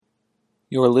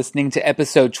You're listening to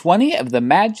episode 20 of the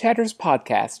Mad Chatters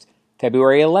podcast,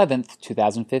 February 11th,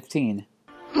 2015.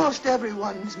 Most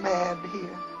everyone's mad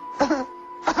here.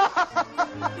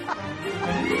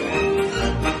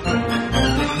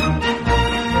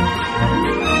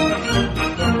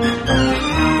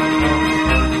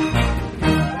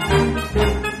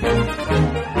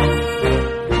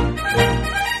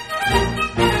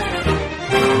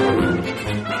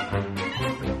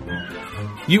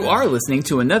 You are listening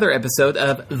to another episode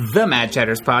of the Mad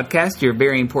Chatters podcast, your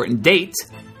very important date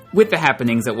with the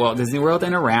happenings at Walt Disney World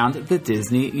and around the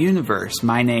Disney universe.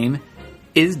 My name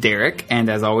is Derek, and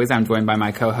as always, I'm joined by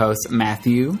my co-host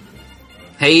Matthew.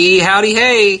 Hey, howdy,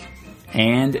 hey.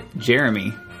 And Jeremy.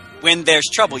 When there's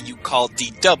trouble, you call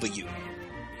DW.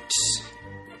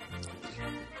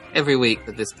 Every week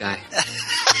with this guy.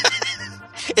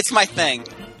 It's my thing.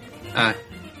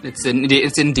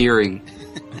 It's endearing.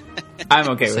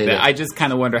 I'm okay with it. that. I just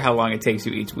kind of wonder how long it takes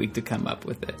you each week to come up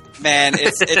with it. Man,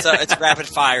 it's rapid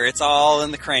fire. It's all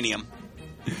in the cranium.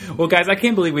 Well, guys, I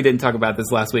can't believe we didn't talk about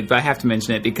this last week, but I have to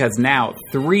mention it because now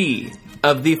 3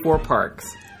 of the 4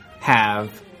 parks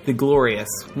have the glorious,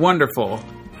 wonderful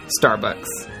Starbucks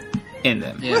in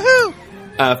them. Yeah.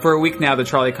 Woohoo! For a week now, the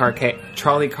Trolley Car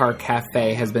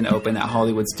Cafe has been open at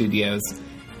Hollywood Studios.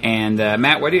 And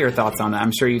Matt, what are your thoughts on that?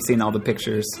 I'm sure you've seen all the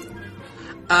pictures.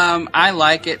 I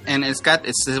like it, and it's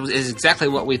exactly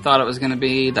what we thought it was going to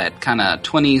be, that kind of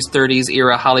 20s, 30s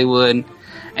era Hollywood.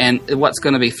 And what's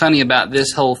going to be funny about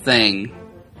this whole thing,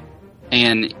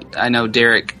 and I know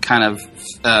Derek kind of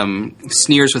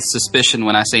sneers with suspicion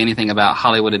when I say anything about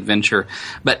Hollywood Adventure,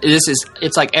 but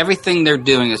it's like everything they're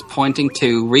doing is pointing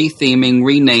to retheming,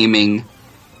 renaming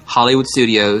Hollywood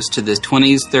Studios to this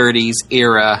 20s, 30s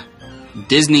era.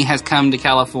 Disney has come to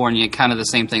California, kind of the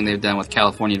same thing they've done with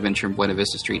California Adventure and Buena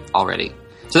Vista Street already.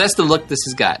 So that's the look this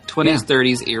has got. 20s,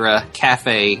 30s era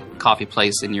cafe, coffee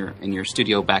place in your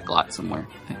studio backlot somewhere.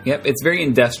 Yep, it's very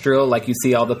industrial, like you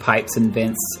see all the pipes and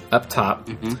vents up top.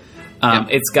 Mm-hmm. Yep.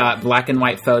 It's got black and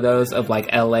white photos of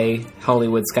like LA,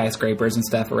 Hollywood skyscrapers and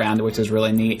stuff around it, which is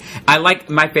really neat.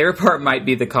 My favorite part might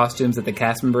be the costumes that the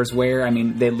cast members wear. I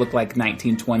mean, they look like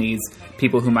 1920s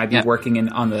people who might be working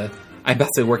on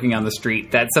the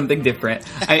street. That's something different.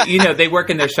 They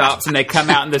work in their shops and they come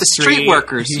out in the street. Street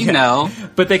workers, you know.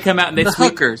 But they come out and they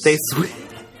sweep. Hookers.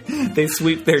 They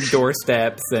sweep their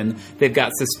doorsteps and they've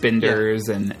got suspenders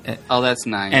and that's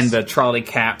nice. And the trolley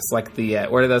caps, like the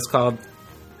what are those called?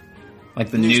 Like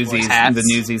the Newsies hats. The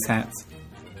Newsies hats.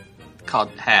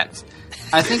 Called hats.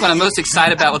 I think what I'm most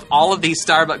excited about with all of these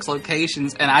Starbucks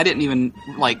locations, and I didn't even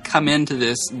come into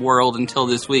this world until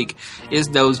this week, is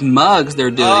those mugs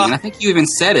they're doing. And I think you even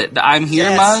said it, the I'm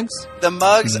Here mugs. The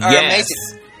mugs are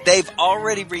amazing. They've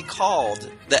already recalled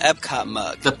the Epcot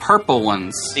mug. The purple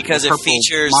ones. Because it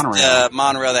features the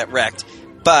monorail that wrecked.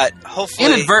 But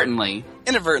hopefully... Inadvertently.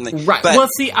 Right. Well,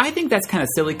 see, I think that's kind of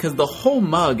silly because the whole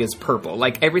mug is purple.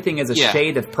 Like, everything is a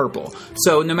shade of purple.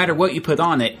 So no matter what you put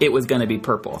on it, it was going to be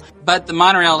purple. But the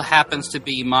monorail happens to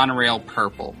be monorail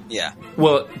purple. Yeah.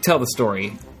 Well, tell the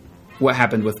story. What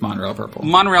happened with monorail purple?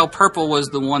 Monorail purple was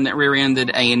the one that rear-ended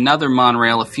another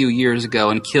monorail a few years ago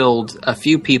and killed a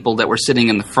few people that were sitting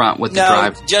in the front with the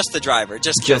driver. Just the driver.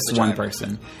 Just one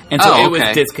person. And so it was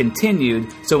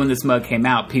discontinued. So when this mug came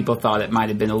out, people thought it might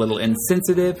have been a little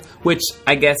insensitive, which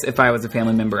I guess if I was a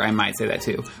family member, I might say that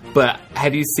too. But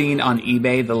have you seen on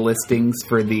eBay the listings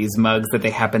for these mugs that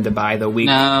they happened to buy the week?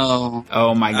 No.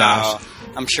 Oh my gosh.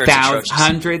 I'm sure it's atrocious.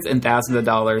 Hundreds and thousands of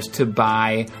dollars to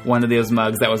buy one of those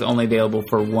mugs that was only available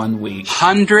for 1 week.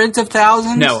 Hundreds of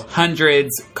thousands? No,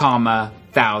 hundreds,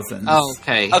 thousands. Oh,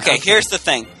 okay. Okay, here's the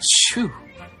thing. Shoo.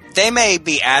 They may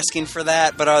be asking for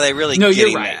that, but are they really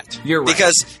getting that? You're right.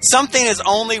 Because something is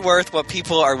only worth what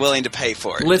people are willing to pay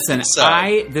for it. Listen,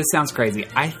 this sounds crazy.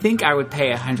 I think I would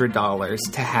pay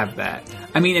 $100 to have that.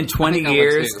 I mean, in 20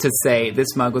 years to say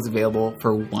this mug was available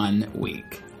for 1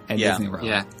 week at Disney World.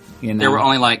 Yeah. You know? There were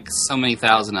only so many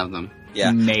thousand of them.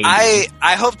 Yeah, maybe.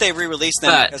 I hope they re-release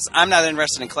them because I'm not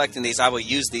interested in collecting these. I will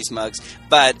use these mugs,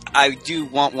 but I do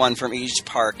want one from each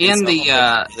park. In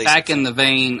back in the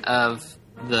vein of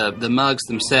the mugs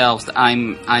themselves, the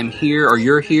I'm Here or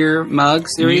You're Here mug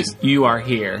series. You are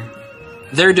here.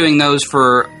 They're doing those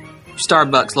for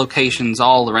Starbucks locations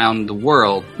all around the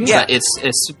world. Yeah, but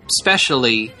it's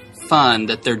especially fun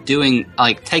that they're doing,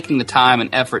 taking the time and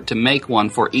effort to make one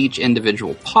for each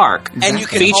individual park. And you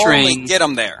can only get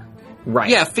them there.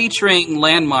 Right. Yeah, featuring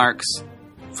landmarks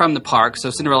from the park. So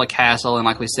Cinderella Castle and,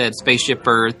 like we said, Spaceship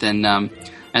Earth and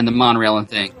the monorail and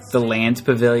things. The Land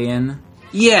Pavilion.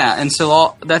 Yeah, and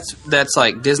so that's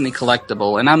like Disney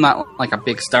collectible, and I'm not like a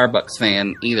big Starbucks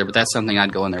fan either, but that's something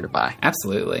I'd go in there to buy.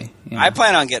 Absolutely. Yeah. I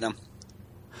plan on getting them.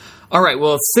 All right,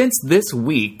 well, since this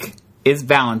week is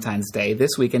Valentine's Day,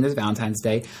 this weekend is Valentine's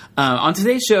Day, on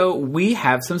today's show, we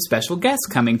have some special guests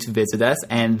coming to visit us,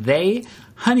 and they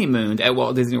honeymooned at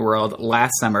Walt Disney World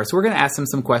last summer. So we're going to ask them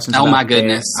some questions about my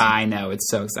goodness. I know, it's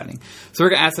so exciting. So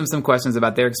we're going to ask them some questions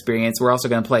about their experience. We're also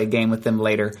going to play a game with them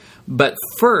later. But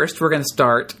first, we're going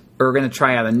to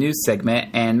try out a new segment,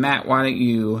 and Matt, why don't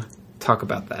you talk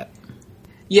about that?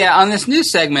 Yeah, on this new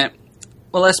segment,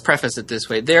 well, let's preface it this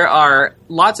way. There are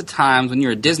lots of times when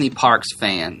you're a Disney Parks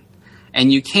fan, and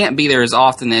you can't be there as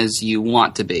often as you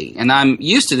want to be. And I'm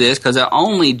used to this because I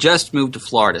only just moved to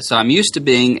Florida. So I'm used to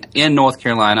being in North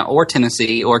Carolina or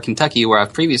Tennessee or Kentucky where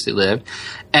I've previously lived.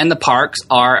 And the parks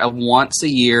are a once a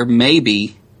year,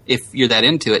 maybe, if you're that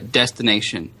into it,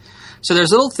 destination. So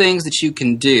there's little things that you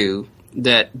can do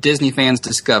that Disney fans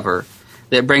discover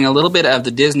that bring a little bit of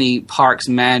the Disney parks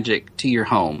magic to your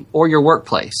home or your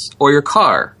workplace or your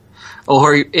car.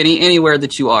 Or anywhere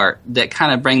that you are, that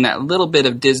kind of bring that little bit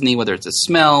of Disney, whether it's a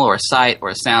smell or a sight or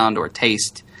a sound or a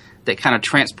taste, that kind of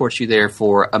transports you there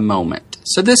for a moment.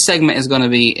 So this segment is going to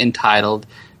be entitled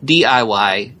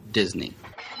DIY Disney.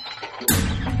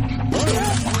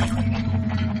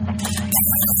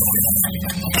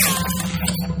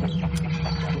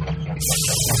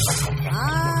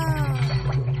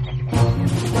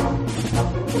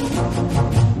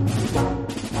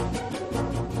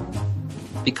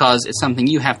 Because it's something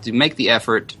you have to make the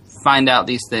effort, find out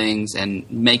these things, and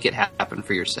make it happen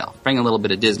for yourself. Bring a little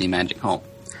bit of Disney magic home.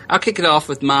 I'll kick it off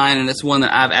with mine, and it's one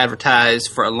that I've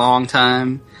advertised for a long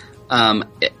time,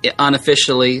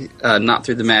 unofficially, not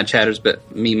through the Mad Chatters,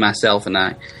 but me, myself, and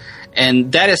I.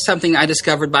 And that is something I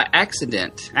discovered by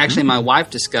accident. Actually, my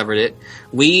wife discovered it.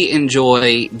 We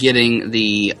enjoy getting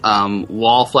the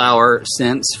wallflower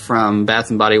scents from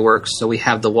Bath & Body Works. So we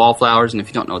have the wallflowers, and if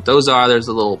you don't know what those are, there's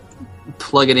a little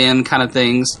plug-it-in kind of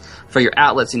things for your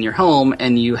outlets in your home,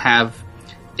 and you have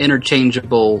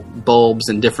interchangeable bulbs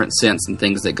and different scents and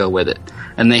things that go with it.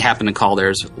 And they happen to call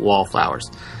theirs wallflowers.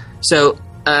 So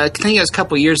I think it was a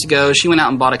couple years ago, she went out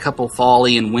and bought a couple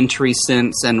fall-y and wintry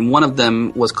scents, and one of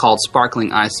them was called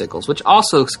Sparkling Icicles, which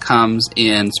also comes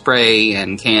in spray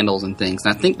and candles and things.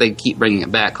 And I think they keep bringing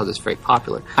it back because it's very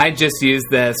popular. I just used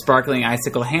the Sparkling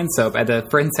Icicle hand soap at a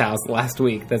friend's house last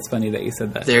week. That's funny that you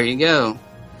said that. There you go.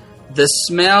 The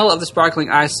smell of the Sparkling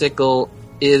Icicle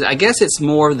is, I guess it's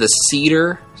more of the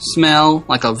cedar smell,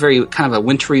 like a very kind of a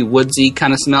wintry, woodsy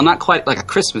kind of smell. Not quite like a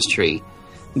Christmas tree,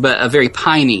 but a very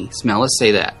piney smell, let's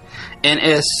say that. And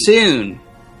as soon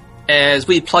as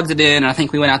we plugged it in, and I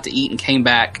think we went out to eat and came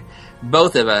back,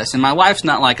 both of us, and my wife's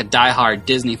not like a diehard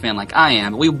Disney fan like I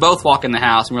am, but we both walk in the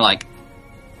house and we're like,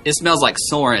 it smells like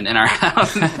Soarin' in our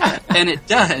house. And it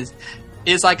does.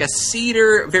 It's like a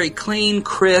cedar, very clean,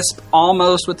 crisp,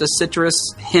 almost with a citrus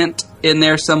hint in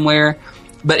there somewhere.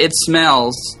 But it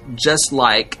smells just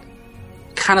like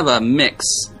kind of a mix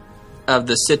of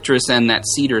the citrus and that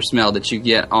cedar smell that you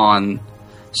get on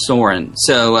Soarin'.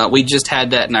 So we just had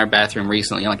that in our bathroom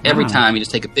recently. Like every time you just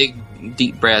take a big,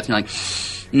 deep breath, and you're like,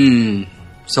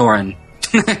 Soarin'.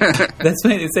 That's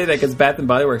funny to say that because Bath &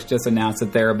 Body Works just announced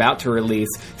that they're about to release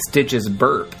Stitch's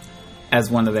Burp as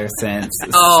one of their scents.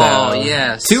 Oh, so,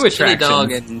 yes. Two attractions. Chili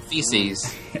dog and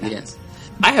feces. Yes.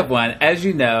 I have one. As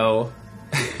you know,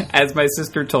 as my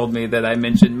sister told me that I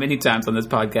mentioned many times on this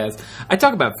podcast, I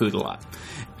talk about food a lot.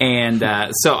 And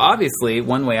so obviously,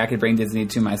 one way I could bring Disney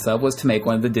to myself was to make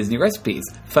one of the Disney recipes.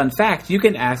 Fun fact, you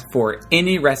can ask for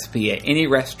any recipe at any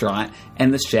restaurant,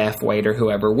 and the chef, waiter,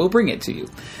 whoever will bring it to you.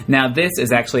 Now, this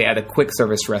is actually at a quick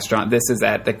service restaurant. This is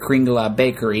at the Kringla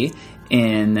Bakery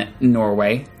in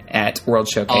Norway at World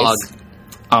Showcase.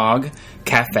 Og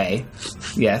Cafe.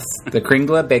 Yes, the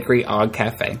Kringla Bakery Og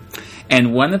Cafe.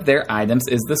 And one of their items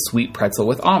is the sweet pretzel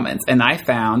with almonds. And I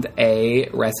found a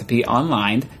recipe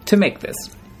online to make this.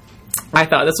 I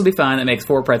thought this would be fun. It makes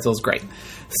 4 pretzels great.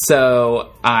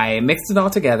 So I mixed it all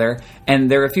together. And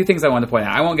there are a few things I want to point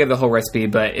out. I won't give the whole recipe,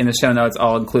 but in the show notes,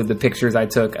 I'll include the pictures I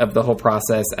took of the whole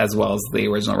process as well as the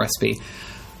original recipe.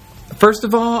 First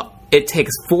of all, it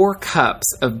takes 4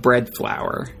 cups of bread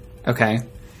flour. Okay?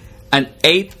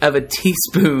 1/8 of a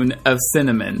teaspoon of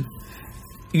cinnamon.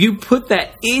 You put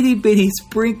that itty-bitty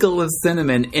sprinkle of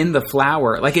cinnamon in the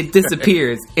flour, like it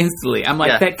disappears instantly. I'm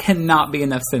like, that cannot be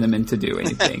enough cinnamon to do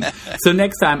anything. So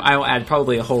next time, I will add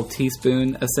probably a whole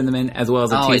teaspoon of cinnamon as well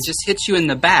as a teaspoon. Oh, it just hits you in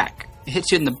the back. It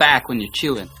hits you in the back when you're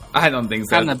chewing. I don't think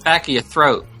so. On the back of your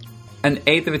throat.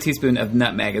 1/8 of a teaspoon of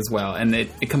nutmeg as well, and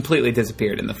it completely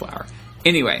disappeared in the flour.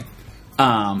 Anyway,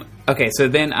 Okay, so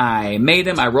then I made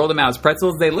them. I rolled them out as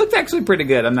pretzels. They looked actually pretty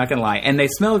good, I'm not going to lie. And they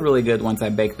smelled really good once I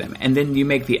baked them. And then you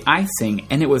make the icing,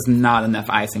 and it was not enough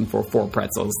icing for 4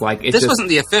 pretzels. This wasn't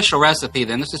the official recipe,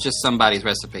 then. This is just somebody's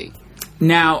recipe.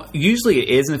 Now, usually it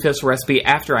is an official recipe.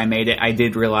 After I made it, I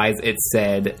did realize it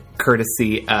said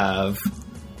courtesy of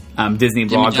Disney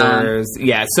vloggers.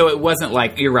 Yeah, so it wasn't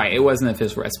you're right, it wasn't an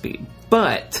official recipe.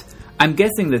 But I'm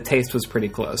guessing the taste was pretty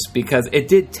close because it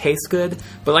did taste good,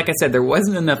 but like I said, there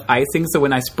wasn't enough icing, so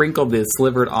when I sprinkled the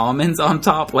slivered almonds on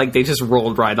top, they just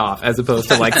rolled right off as opposed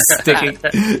to sticking.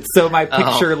 So my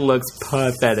picture looks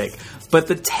pathetic. But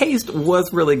the taste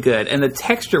was really good, and the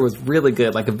texture was really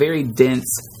good, like a very dense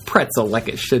pretzel like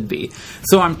it should be.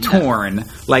 So I'm torn.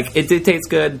 It did taste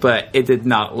good, but it did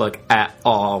not look at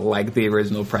all like the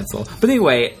original pretzel. But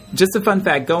anyway, just a fun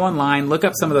fact, go online, look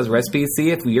up some of those recipes, see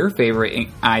if your favorite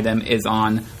item is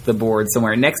on the board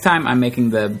somewhere. Next time I'm making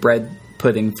the bread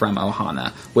pudding from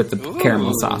Ohana with the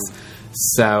caramel sauce.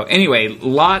 So anyway,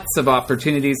 lots of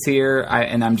opportunities here,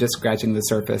 and I'm just scratching the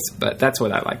surface, but that's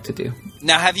what I like to do.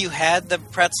 Now, have you had the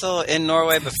pretzel in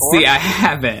Norway before? See, I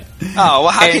haven't. Oh, well,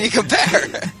 how can you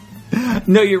compare?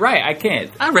 No, you're right, I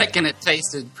can't. I reckon it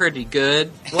tasted pretty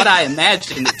good. What I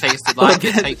imagined it tasted like,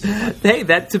 it tasted like.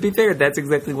 Hey, to be fair, that's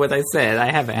exactly what I said. I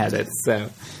haven't had it, so.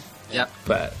 Yep.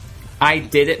 But I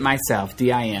did it myself,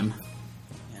 DIM.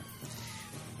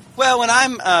 Well, when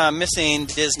I'm missing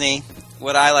Disney,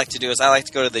 what I like to do is I like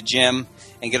to go to the gym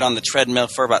and get on the treadmill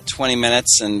for about 20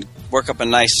 minutes and work up a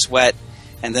nice sweat,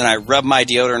 and then I rub my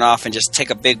deodorant off and just take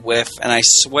a big whiff, and I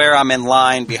swear I'm in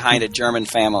line behind a German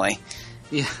family.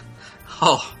 Yeah.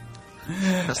 Oh.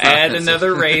 Add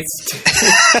another race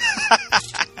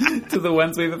to the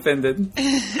ones we've offended.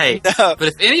 Hey, no. But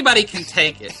if anybody can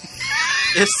take it,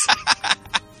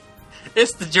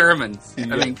 it's the Germans.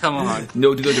 Yeah. I mean, come on.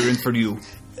 No deodorant for you.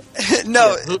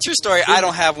 No, true story. I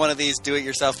don't have one of these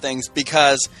do-it-yourself things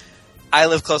because I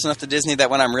live close enough to Disney that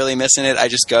when I'm really missing it, I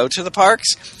just go to the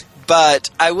parks. But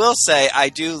I will say I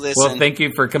do listen. Well, thank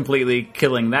you for completely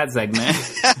killing that segment.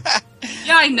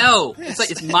 Yeah, I know.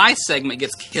 It's my segment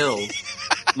gets killed.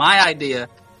 My idea.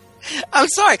 I'm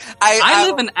sorry.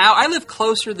 I live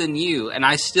closer than you, and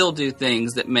I still do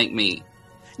things that make me.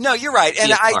 No, you're right,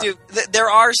 and I do. There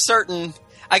are certain.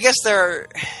 I guess there are.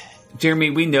 Jeremy,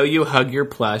 we know you hug your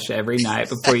plush every night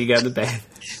before you go to bed.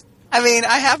 I mean,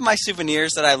 I have my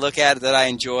souvenirs that I look at that I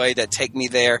enjoy that take me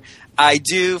there. I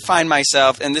do find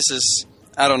myself, and this is,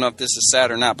 I don't know if this is sad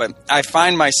or not, but I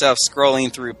find myself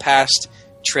scrolling through past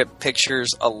trip pictures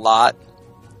a lot.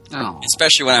 Oh.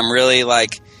 Especially when I'm really,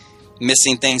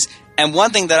 missing things. And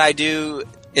one thing that I do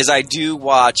is I do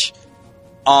watch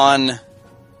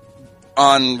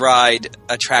on-ride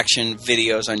attraction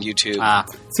videos on YouTube.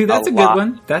 See, that's a good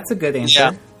one. That's a good answer.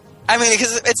 Yeah. I mean,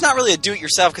 because it's not really a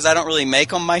do-it-yourself because I don't really make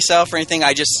them myself or anything.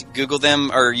 I just Google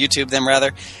them or YouTube them,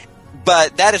 rather.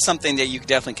 But that is something that you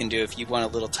definitely can do if you want a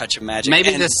little touch of magic.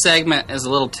 Maybe this segment is a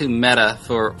little too meta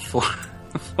for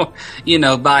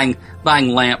buying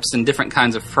lamps and different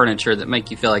kinds of furniture that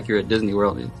make you feel like you're at Disney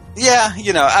World. Yeah,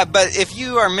 but if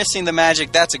you are missing the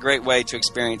magic, that's a great way to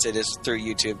experience it is through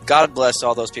YouTube. God bless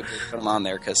all those people who put them on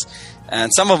there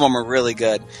and some of them are really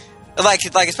good. Like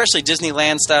especially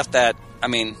Disneyland stuff that, I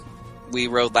mean, we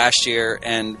rode last year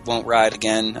and won't ride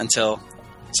again until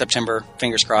September,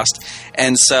 fingers crossed.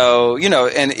 And so,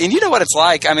 and you know what it's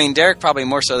like. I mean, Derek probably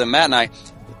more so than Matt and I.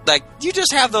 You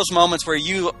just have those moments where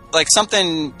you,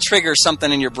 something triggers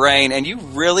something in your brain and you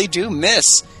really do miss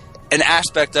an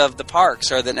aspect of the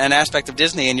parks or an aspect of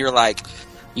Disney, and you're like,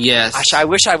 yes, gosh, I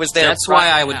wish I was there. That's why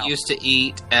I would used to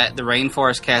eat at the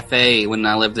Rainforest Cafe when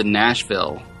I lived in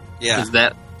Nashville. Yeah. Because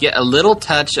that get a little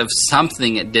touch of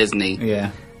something at Disney.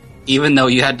 Yeah. Even though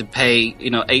you had to pay,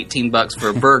 $18 for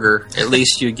a burger, at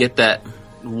least you get that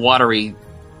watery,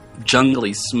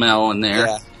 jungly smell in there.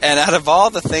 Yeah. And out of all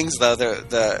the things, though,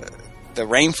 the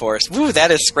rainforest, woo,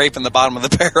 that is scraping the bottom of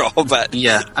the barrel. But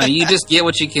yeah, I mean, you just get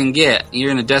what you can get.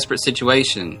 You're in a desperate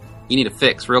situation. You need a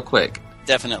fix real quick.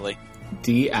 Definitely.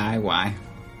 DIY.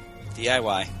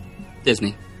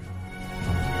 Disney.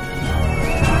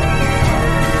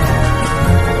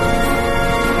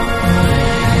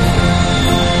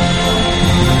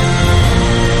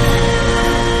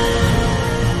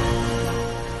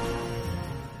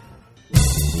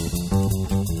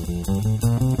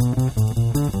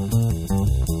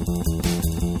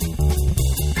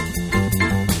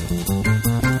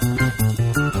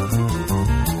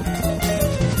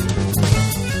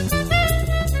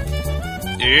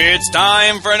 It's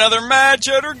time for another Mad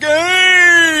Chatter game!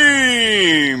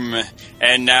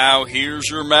 And now here's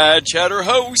your Mad Chatter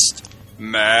host,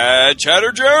 Mad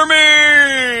Chatter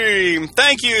Jeremy!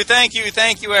 Thank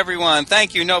you, everyone.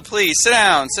 Thank you. No, please, sit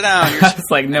down.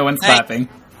 It's like no one's clapping.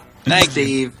 Thank you,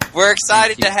 Steve. We're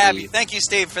excited Thank you, to have Steve. you. Thank you,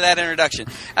 Steve, for that introduction.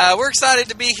 We're excited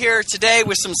to be here today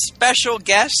with some special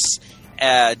guests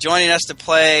joining us to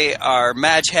play our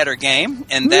Mad Chatter game,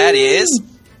 and that is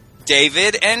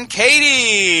David and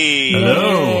Katie.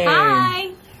 Hello. Hi.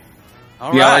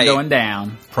 All Y'all are right. going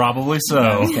down. Probably so.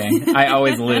 Okay. I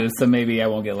always lose, so maybe I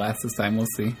won't get last this time. We'll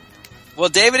see. Well,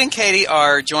 David and Katie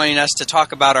are joining us to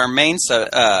talk about our main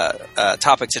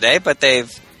topic today, but they've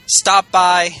stopped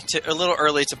by a little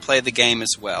early to play the game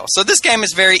as well. So this game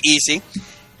is very easy.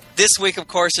 This week, of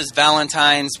course, is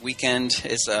Valentine's weekend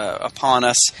is upon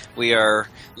us. We are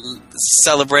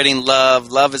celebrating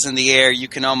love. Love is in the air. You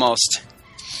can almost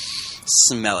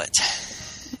smell it.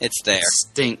 It's there.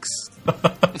 Stinks.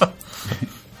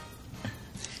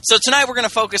 So tonight we're going to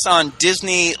focus on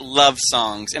Disney love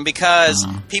songs. And because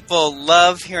people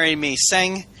love hearing me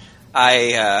sing, I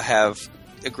have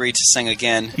agreed to sing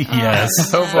again. Yes.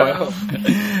 Oh,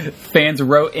 boy. Fans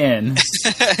wrote in.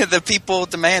 The people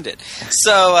demand it.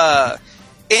 So,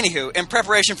 anywho, in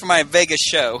preparation for my Vegas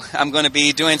show, I'm going to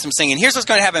be doing some singing. Here's what's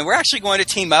going to happen. We're actually going to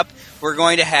team up. We're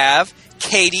going to have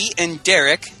Katie and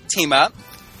Derek team up,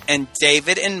 and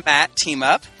David and Matt team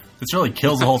up. This really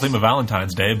kills the whole theme of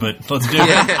Valentine's Day, but let's do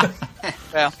it.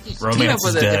 Well, Team up Romance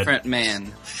with is a dead. different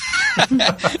man.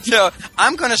 so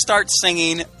I'm going to start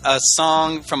singing a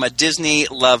song from a Disney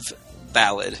love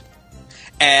ballad.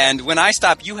 And when I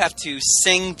stop, you have to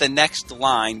sing the next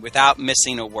line without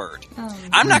missing a word.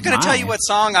 I'm not going to tell you what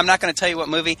song. I'm not going to tell you what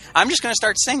movie. I'm just going to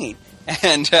start singing.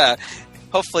 And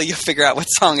hopefully you'll figure out what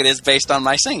song it is based on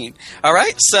my singing. All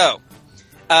right? So,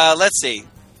 let's see.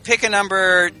 Pick a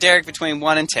number, Derek, between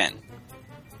 1 and 10.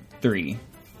 3.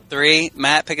 3.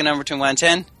 Matt, pick a number between 1 and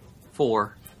 10.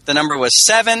 4. The number was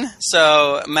 7.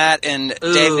 So Matt and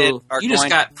David are you going... just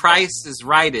got Price is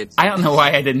righted. I don't know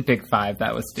why I didn't pick 5.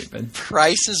 That was stupid.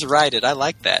 Price is righted. I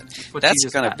like that. What That's you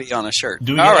just going to got. be on a shirt.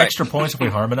 Do we All get right. extra points if we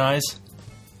harmonize?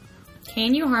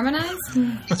 Can you harmonize?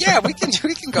 Yeah, we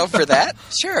can go for that.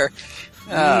 Sure.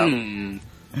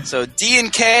 So D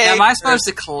and K. Am I supposed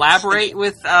to collaborate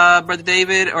with Brother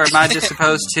David, or am I just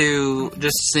supposed to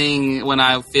just sing when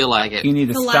I feel like it? You need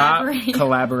to Collaborate. stop,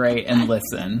 collaborate, and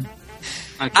listen.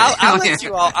 Okay. I'll let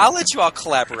you all. I'll let you all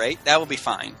collaborate. That will be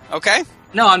fine. Okay.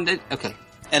 No, I'm okay.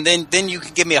 And then you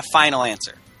can give me a final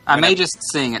answer. I may just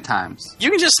sing at times.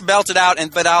 You can just belt it out,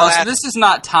 but I'll. So add, this is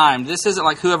not timed. This isn't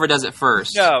like whoever does it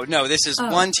first. no. This is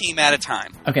one team at a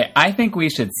time. Okay, I think we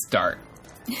should start.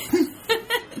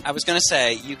 I was going to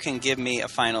say you can give me a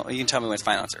final. You can tell me what's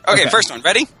final answer. Okay, first one.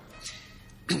 Ready?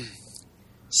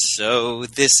 So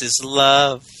this is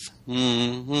love.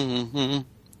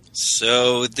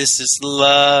 So this is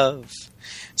love.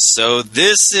 So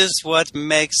this is what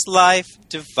makes life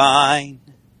divine.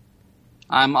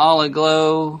 I'm all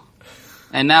aglow,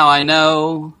 and now I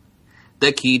know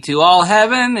the key to all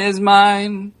heaven is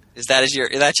mine. Is that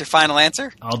your final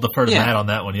answer? I'll defer to Yeah. Matt on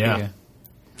that one, yeah.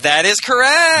 That is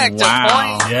correct. Wow. A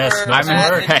point Yes, for nice I'm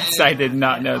Matt work. and impressed. I did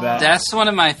not know that. That's one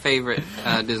of my favorite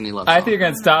Disney love songs. I think you're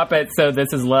going to stop it, so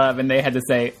this is love, and they had to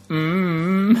say,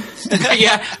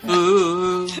 yeah.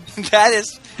 Ooh. That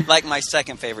is like my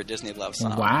second favorite Disney love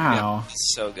song. Wow.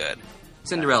 So good.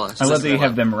 Cinderella. I love that you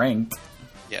have them ranked.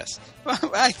 Yes.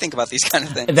 I think about these kind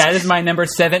of things. That is my number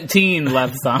 17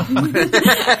 love song.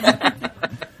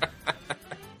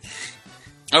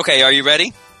 Okay, are you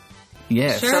ready?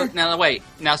 Yes. Sure. So now wait.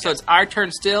 Now so it's our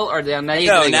turn still, or now you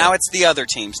No, gotta now go? it's the other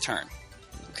team's turn.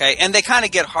 Okay, and they kind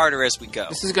of get harder as we go.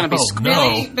 This is going to be. Oh,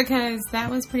 Really? no. Because that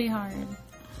was pretty hard.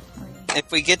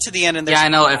 If we get to the end and there's Yeah, I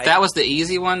know. a If tie- that was the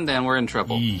easy one, then we're in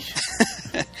trouble. Eesh.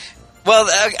 well,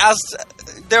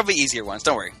 there'll be easier ones.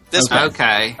 Don't worry. This one.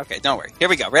 Okay. Okay, don't worry. Here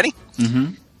we go. Ready?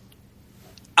 Mm-hmm.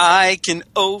 I can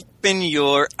open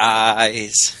your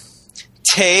eyes,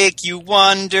 take you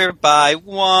wonder by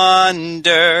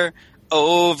wonder,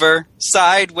 over,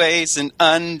 sideways, and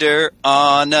under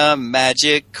on a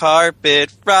magic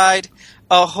carpet ride,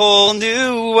 a whole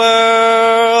new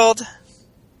world.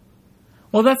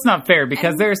 Well, that's not fair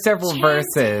because there are several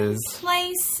verses.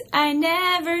 Place I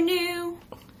never knew.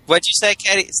 What'd you say,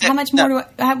 Katie? How much more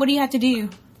what do you have to do?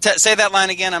 Say that line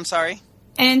again. I'm sorry.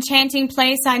 An enchanting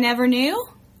place I never knew?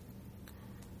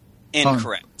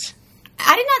 Incorrect.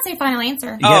 I did not say final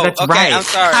answer. Yeah, that's okay, right. I'm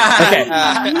sorry.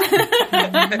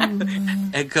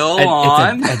 Okay. Go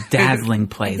on. It's a dazzling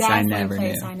place I Dazzling never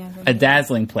place knew. I never knew. A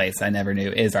dazzling place I never knew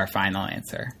is our final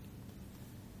answer.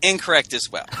 Incorrect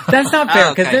as well. That's not fair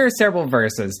because Okay. there are several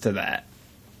verses to that.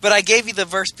 But I gave you the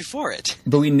verse before it.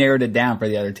 But we narrowed it down for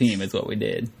the other team is what we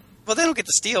did. Well, they don't get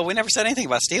to steal. We never said anything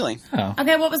about stealing. Oh.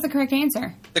 Okay, what was the correct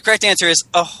answer? The correct answer is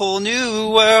a whole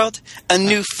new world, a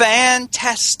new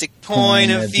fantastic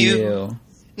point of view.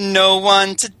 No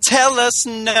one to tell us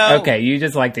no. Okay, you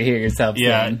just like to hear yourself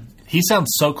sing. He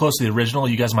sounds so close to the original,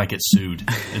 you guys might get sued.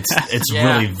 It's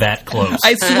really that close.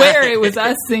 I swear it was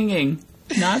us singing,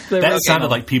 not the That original.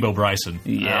 sounded like Peebo Bryson.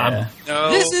 Yeah.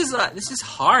 No. This is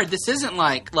hard. This isn't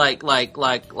like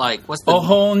what's the A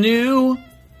whole new...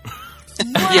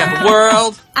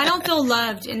 world. I don't feel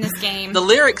loved in this game. The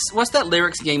lyrics. What's that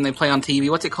lyrics game they play on TV?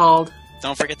 What's it called?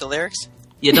 Don't forget the lyrics.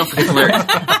 Yeah, don't forget the lyrics.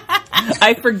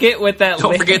 I forget what that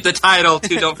Don't forget the title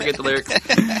too. Don't forget the lyrics.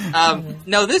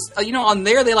 No, this on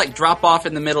there they like drop off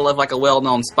in the middle of like a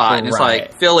well-known spot, and it's Right.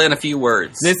 like fill in a few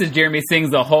words. This is Jeremy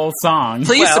sings the whole song.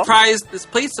 Please Well-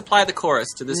 Please supply the chorus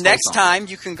to this. Next whole song. time,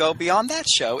 you can go beyond that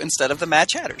show instead of the Mad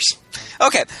Chatters.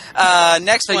 Okay,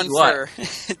 next Tell one you what.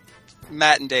 for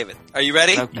Matt and David. Are you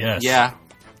ready? Okay. Yes. Yeah.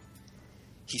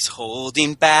 He's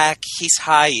holding back, he's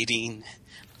hiding,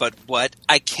 but what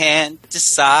I can't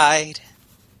decide.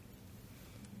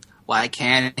 Why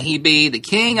can't he be the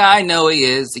king I know he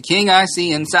is, the king I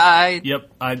see inside?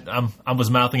 Yep, I was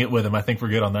mouthing it with him. I think we're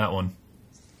good on that one.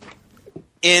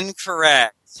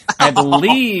 Incorrect. I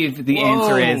believe the Whoa.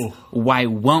 answer is, why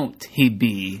won't he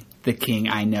be the king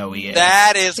I know he is?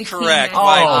 That is The correct. king.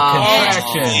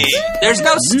 Contractions. There's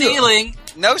no stealing.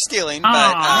 No stealing,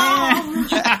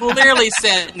 Aw. Clearly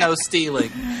said no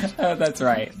stealing. Oh, that's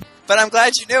right. but I'm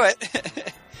glad you knew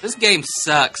it. This game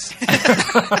sucks.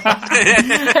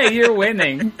 Hey, you're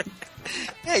winning.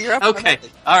 Yeah, you're up. Okay.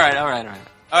 All right.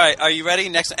 All right, are you ready?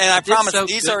 Next, and I did promise so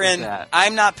these good are with in. that.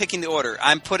 I'm not picking the order.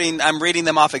 I'm reading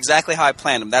them off exactly how I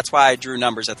planned them. That's why I drew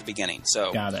numbers at the beginning.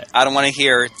 So Got it. I don't want to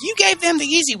hear you gave them the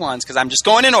easy ones because I'm just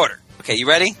going in order. Okay, you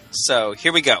ready? So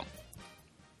here we go.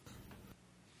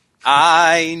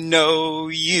 I know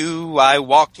you. I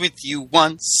walked with you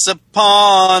once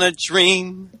upon a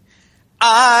dream.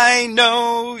 I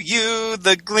know you.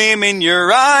 The gleam in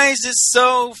your eyes is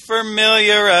so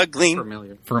familiar. A gleam.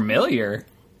 Familiar. Familiar?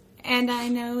 And I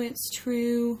know it's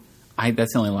true.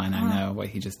 That's the only line I know, what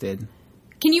he just did.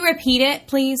 Can you repeat it,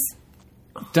 please?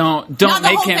 Don't Not the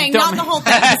make whole him... thing, don't not the whole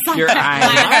thing. Your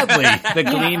eye. Gladly. The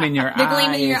gleam in your The eye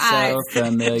gleam in your is eyes. so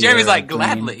familiar. Jeremy's like Gleam.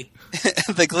 gladly.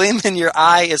 The gleam in your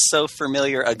eye is so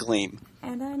familiar. A gleam.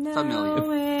 And I know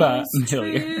Familiar. it's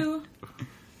Familiar. true.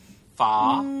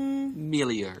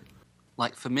 Familiar.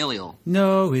 Like familial.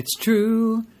 No, it's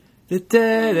true.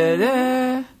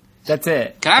 Da-da-da-da. That's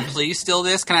it. Can I please steal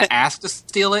this? Can I ask to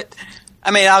steal it?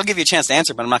 I mean, I'll give you a chance to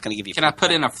answer, but I'm not going to give you. Can I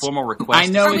put in a formal request? I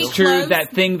know Are we it's true, close?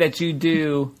 that thing that you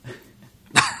do.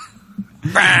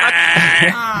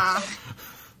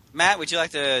 Matt, would you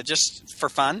like to just for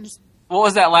fun? What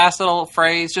was that last little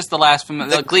phrase? Just the last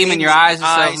the gleam in your eyes is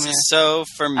so familiar. is so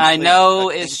familiar. I know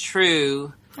it's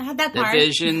true. I had that The part.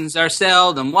 visions are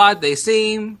seldom what they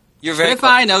seem. You're But very if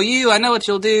close. I know you, I know what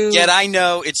you'll do. Yet I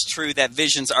know it's true that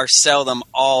visions are seldom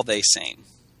all they seem.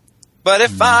 But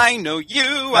if I know you,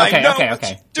 I know what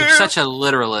you do. You're such a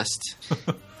literalist.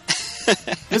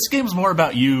 This game's more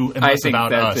about you and I less think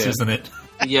about that's us, it. isn't it?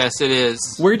 Yes, it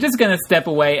is. We're just going to step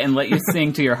away and let you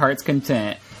sing to your heart's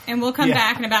content. And we'll come Yeah.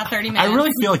 back in about 30 minutes. I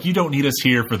really feel like you don't need us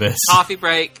here for this. Coffee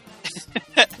break.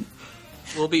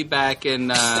 We'll be back in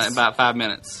about 5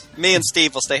 minutes. Me and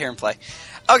Steve will stay here and play.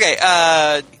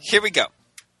 Okay, here we go.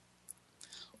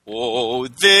 Oh,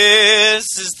 this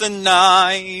is the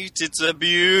night, it's a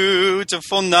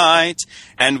beautiful night,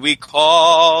 and we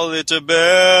call it a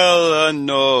bella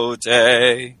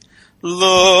notte.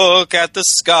 Look at the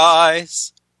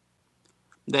skies.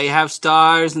 They have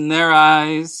stars in their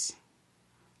eyes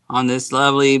on this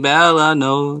lovely bella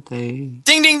notte. Ding,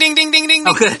 ding, ding, ding, ding, ding,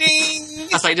 Okay. ding, ding.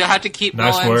 I was like, do I have to keep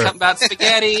Nice going? work. Something about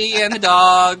spaghetti and the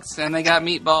dogs, and they got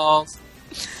meatballs.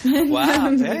 Wow,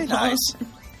 very nice.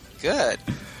 Good.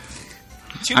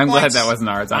 2 I'm glad points. that wasn't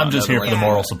ours. I I'm don't just know here the for the word.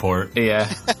 moral support.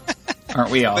 Yeah.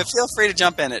 Aren't we all? But feel free to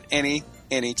jump in at any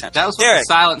time. That was what Derek. the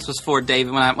silence was for,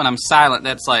 David. When I'm silent,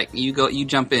 that's like you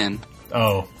jump in.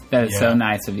 Oh. That is yeah. so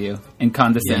nice of you. And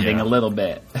condescending Yeah. a little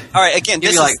bit. All right, again, Give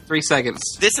this you is like 3 seconds.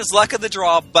 this is luck of the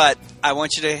draw, but I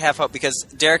want you to have hope because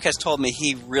Derek has told me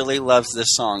he really loves this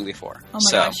song before. Oh my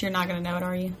so, gosh, you're not going to know it,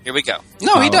 are you? here we go.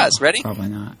 No, he does. Ready? Probably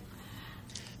not.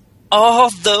 All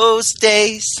those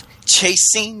days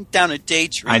chasing down a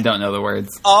daydream. I don't know the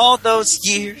words. All those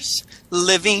years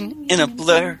living in a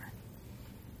blur.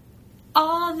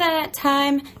 All that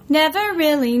time, never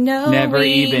really knowing. Never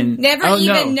even- Never Oh,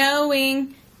 even no.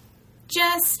 knowing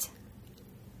just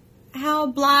how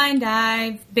blind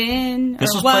I've been.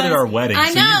 This or was played at our wedding, I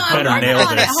so know. you I'm better working nail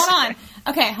on it. this. Hold on.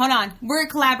 Okay, hold on. We're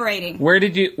collaborating. Where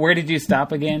did you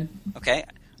stop again? Okay.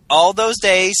 All those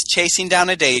days chasing down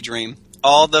a daydream.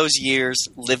 All those years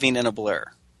living in a blur.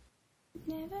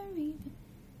 Never even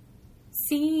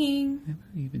seeing.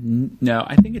 No,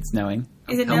 I think it's knowing.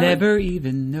 Is it knowing? Never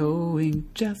even knowing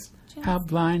just how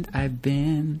blind I've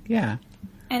been. Yeah.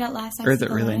 And at last I Or is it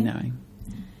saw really knowing?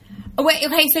 Oh, wait,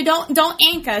 okay, so don't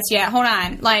ink us yet. Hold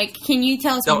on. Like, can you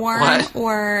tell us Don't one what?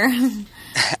 or...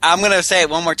 I'm going to say it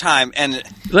one more time. And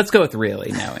Let's go with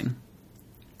really knowing.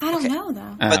 I don't know,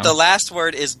 though. But the last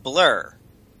word is blur.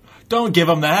 Don't give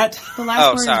them that. The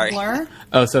last word sorry. is blur.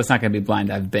 Oh, so it's not going to be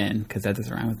blind I've been, because that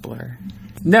doesn't rhyme with blur.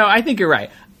 No, I think you're right.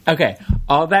 Okay,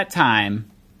 all that time,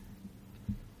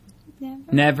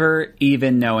 never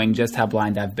even knowing just how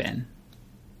blind I've been.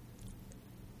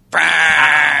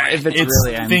 If it's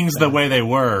really things the way they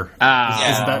were.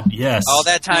 Yeah. Isn't that, yes. All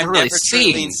that time Never really never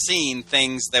truly seen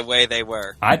things the way they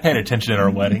were. I paid attention at our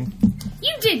wedding.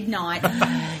 You did not.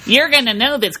 You're going to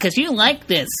know this because you like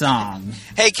this song.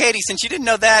 Hey, Katie, since you didn't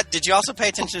know that, did you also pay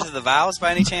attention to the vows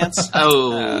by any chance?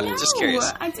 Oh. Just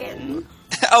curious. I didn't.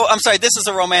 Oh, I'm sorry. This is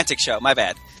a romantic show. My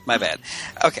bad.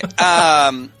 Okay.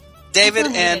 David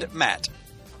and Matt.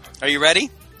 Are you ready?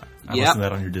 I listened to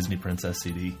that on your Disney Princess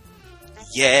CD.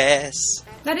 Yes.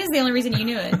 That is the only reason you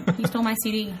knew it. You stole my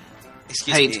CD.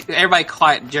 Excuse Hey, me. everybody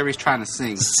quiet. Jerry's trying to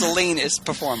sing. Celine is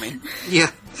performing.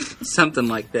 Yeah. Something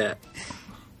like that.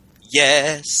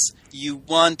 Yes, you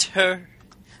want her.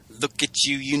 Look at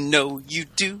you, you know you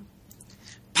do.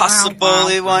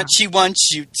 Possibly she wants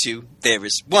you to. There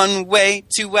is one way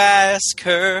to ask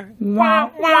her.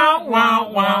 Wow, wow,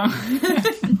 wow, wow.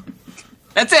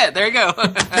 That's it. There you go.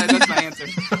 That's my answer.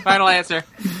 Final answer.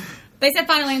 They said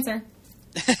final answer.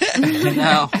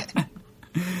 No.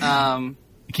 Can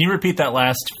you repeat that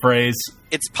last phrase?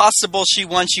 It's possible she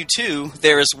wants you to.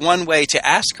 There is one way to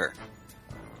ask her.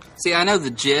 See, I know the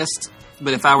gist,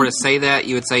 but if I were to say that,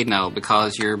 you would say no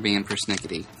because you're being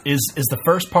persnickety. Is the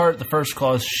first part, the first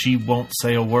clause, she won't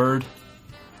say a word?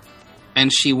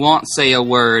 And she won't say a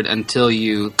word until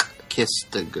you kiss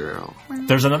the girl.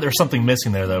 There's something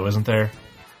missing there, though, isn't there?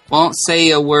 Won't say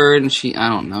a word, and I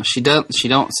don't know. She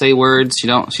don't say words. She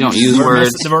don't use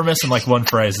words. We're missing like one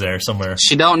phrase there somewhere.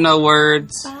 She don't know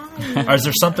words. Or is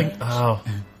there something? Oh,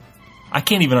 I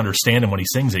can't even understand him when he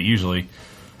sings it. Usually,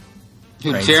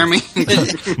 Jeremy.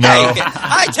 no.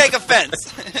 I take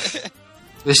offense.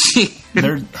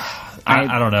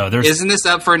 I don't know. Isn't this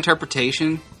up for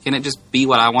interpretation? Can it just be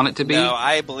what I want it to be? No,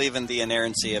 I believe in the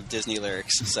inerrancy of Disney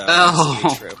lyrics, so Oh.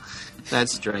 it's true.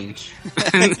 That's strange.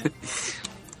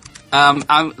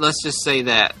 Let's just say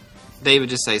that. David,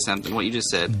 just say something. What you just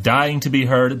said. Dying to be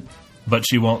heard, but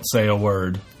she won't say a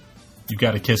word. You've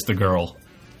got to kiss the girl.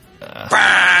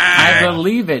 I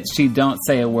believe it. She don't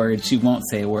say a word. She won't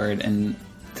say a word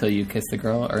until you kiss the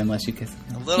girl, or unless you kiss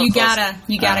the girl. A little You closer.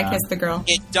 gotta kiss the girl.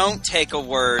 It don't take a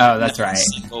word. Oh, that's not right.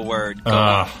 A single word.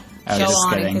 I was Go just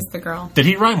on kidding. and kiss the girl. Did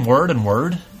he rhyme word and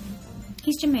word?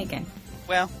 He's Jamaican.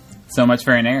 Well, So much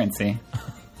for inerrancy.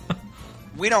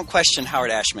 we don't question Howard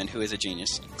Ashman, who is a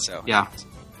genius. So Yeah.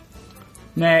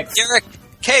 Next. Derek,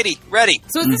 Katie, ready?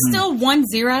 So is this still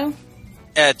 1-0?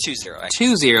 2-0. Actually.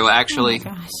 2-0, actually.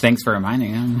 Gosh. Thanks for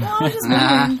reminding him. Well, I was just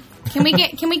wondering.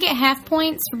 Can we get half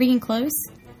points for being close?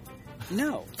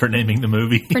 No, For naming the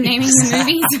movie. For naming the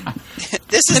movies?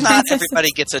 this is not everybody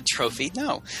gets a trophy.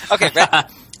 No. Okay, ready?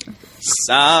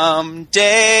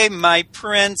 Someday my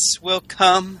prince will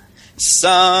come.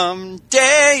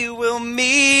 Someday we'll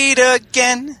meet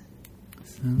again.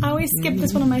 I always skip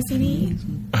this one on my CD.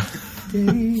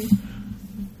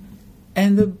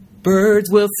 And the birds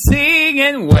will sing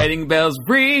and wedding bells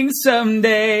ring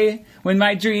someday when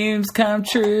my dreams come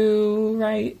true,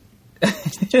 right?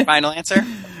 Final answer?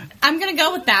 I'm gonna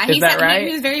go with that. Is that right?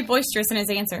 He was very boisterous in his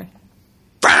answer.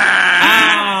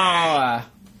 Ah!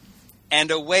 And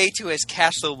away to his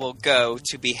castle will go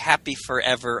to be happy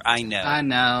forever, I know. I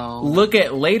know. Look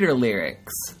at later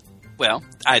lyrics. Well,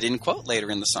 I didn't quote later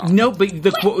in the song. No, but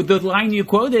the line you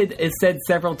quoted is said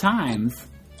several times.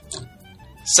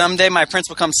 Someday my prince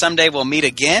will come, someday we'll meet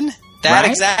again? That Right?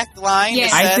 exact line? Yeah.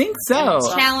 is I said think so. in the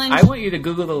song? Challenge. I want you to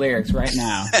Google the lyrics right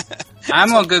now. I'm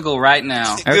going to Google right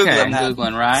now. Google Okay. it I'm now.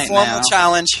 Googling right Formal now.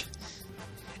 challenge.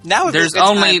 Now if There's it's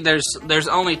only time- there's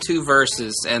only 2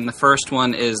 verses, and the first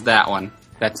one is that one.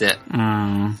 That's it.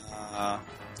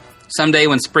 Someday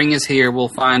when spring is here, we'll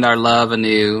find our love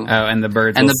anew. Oh, and the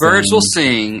birds And will the birds sing. will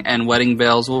sing, and wedding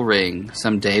bells will ring.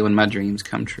 Someday when my dreams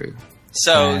come true.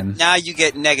 So Man. now you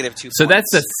get negative 2 So points.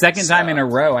 that's the second time in a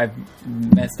row I've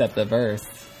messed up the verse,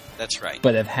 That's right.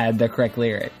 but have had the correct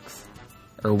lyrics.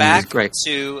 Or Back great.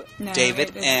 to No, David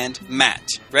it is- and Matt.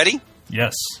 Ready?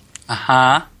 Yes.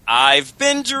 Uh-huh. I've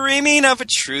been dreaming of a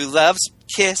true love's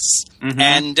kiss,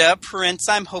 and a prince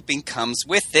I'm hoping comes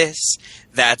with this.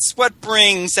 That's what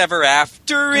brings ever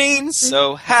aftering,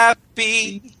 so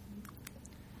happy.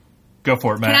 Go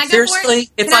for it, Matt. Can I go Seriously? for it?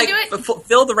 It's Can I like, do it?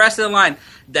 fill the rest of the line.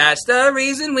 That's the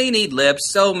reason we need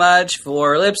lips so much,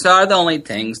 for lips are the only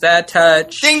things that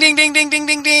touch. Ding, ding, ding, ding, ding,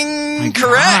 ding, ding. My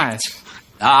Correct. gosh.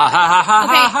 Ah, ha, ha, ha,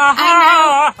 Okay, ha,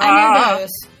 ha, I know those.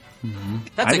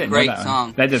 That's I a didn't know great that one.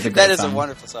 song. That is a great That is a song.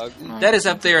 wonderful song. That is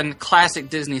up there in the classic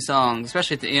Disney songs,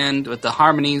 especially at the end with the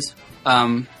harmonies.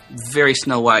 Very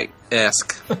Snow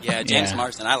White-esque. Yeah, James Yeah.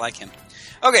 Marsden. I like him.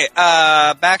 Okay,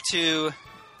 back to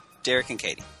Derek and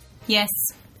Katie. Yes.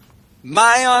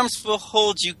 My arms will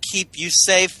hold you, keep you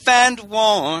safe and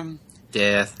warm.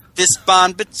 Death. This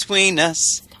bond between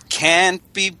us can't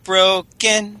be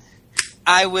broken.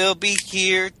 I will be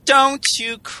here, don't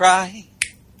you cry.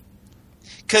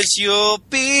 'Cause you'll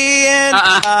be in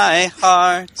my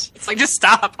heart. It's like, just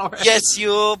stop already. Yes,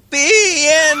 you'll be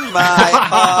in my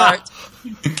heart.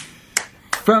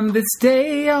 From this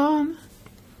day on,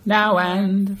 now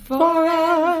and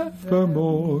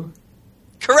forevermore.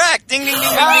 Correct. Ding, ding, ding,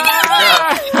 ding,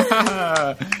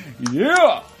 ding.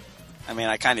 Yeah. I mean,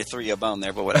 I kind of threw you a bone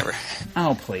there, but whatever.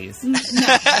 Oh, please.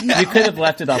 You could have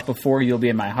left it off before You'll Be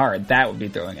in My Heart. That would be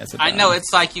throwing us a bone. I know,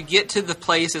 it's like you get to the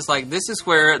place, it's like, this is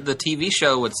where the TV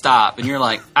show would stop, and you're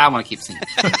like, I want to keep singing.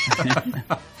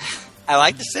 I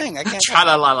like to sing. I can't. Tra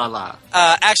la la la la.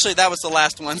 Actually, that was the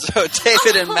last one, so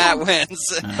David and Matt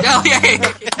wins. Oh, yay!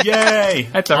 Yay!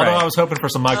 That's all Although right. I was hoping for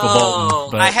some Michael Oh.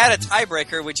 Bolton. But I had a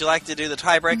tiebreaker. Would you like to do the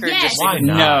tiebreaker? Yes. Just Why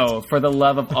not? No, for the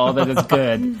love of all that is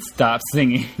good, stop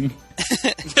singing. Too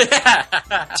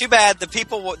bad. The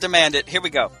people will demand it. Here we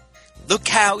go. Look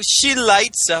how she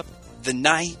lights up the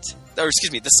night. Or,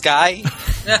 excuse me, the sky.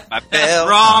 My bell.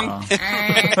 Wrong.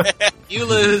 Oh. You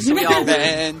lose. We all win.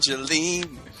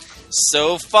 Evangeline.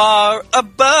 So far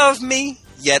above me,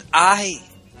 yet I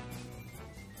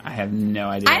have no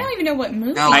idea. I don't even know what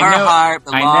movie. No, I her know- heart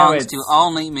I know belongs it's- to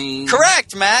only me.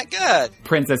 Correct, Matt. Good.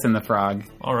 Princess and the Frog.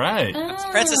 all right.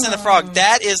 Princess and the Frog.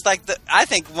 That is like I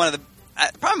think one of the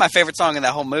probably my favorite song in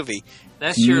that whole movie.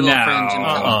 That's your No. little fringe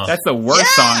influence. That's the worst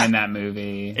Yeah. song in that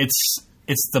movie.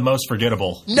 It's the most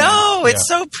forgettable. No, it's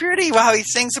Yeah. so pretty. Wow, he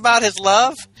sings about his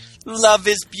love. Love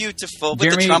is beautiful. With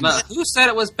Jeremy- the trumpet. But who said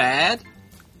it was bad?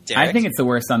 Derek. I think it's the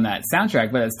worst on that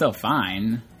soundtrack, but it's still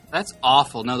fine. That's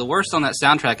awful. No, the worst on that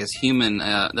soundtrack is Human.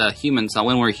 The Human song.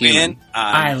 When We're Human.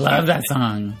 I love that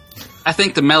song. I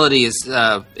think the melody is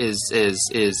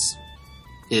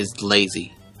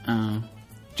lazy.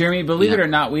 Jeremy, believe it Yeah. or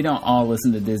not, we don't all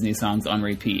listen to Disney songs on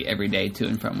repeat every day to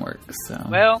and from work. So,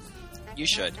 Well, you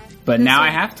should. but now I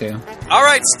have to. All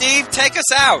right, Steve, take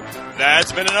us out.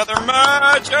 That's been another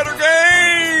Mad Cheddar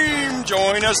game.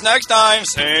 Join us next time.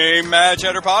 Same Mad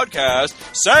Cheddar podcast,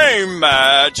 same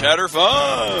Mad Cheddar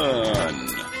fun.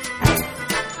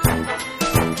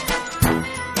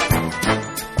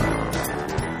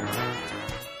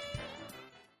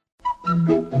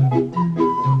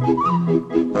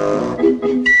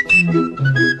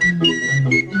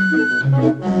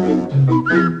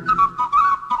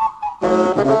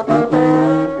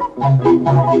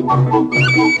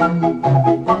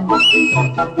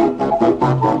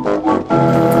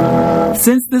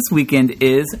 Since this weekend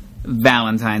is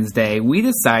Valentine's Day, we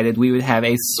decided we would have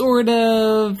a sort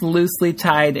of loosely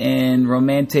tied in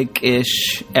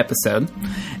romantic-ish episode.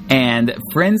 And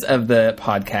friends of the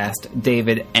podcast,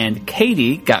 David and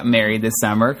Katie, got married this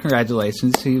summer.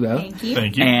 Congratulations to you both. Thank you.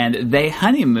 Thank you. And they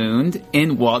honeymooned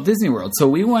in Walt Disney World. So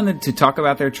we wanted to talk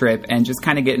about their trip and just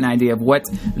kind of get an idea of what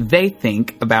they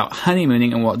think about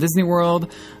honeymooning in Walt Disney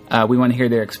World. We want to hear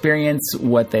their experience,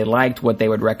 what they liked, what they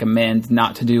would recommend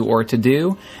not to do or to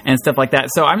do, and stuff like that.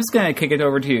 So I'm just going to kick it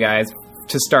over to you guys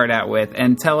to start out with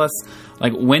and tell us,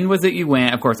 like, when was it you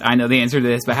went? Of course, I know the answer to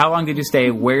this, but how long did you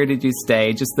stay? Where did you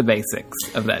stay? Just the basics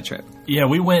of that trip. Yeah,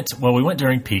 we went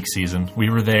during peak season. We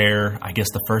were there, I guess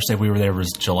the first day we were there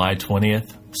was July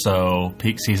 20th. So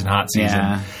peak season, hot season.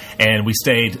 Yeah. And we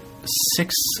stayed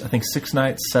 6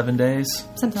 nights, 7 days.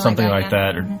 Something like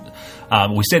that,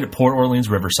 We stayed at Port Orleans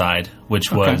Riverside,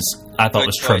 which I thought Good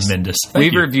was choice. tremendous. We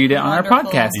Thank you. reviewed it on our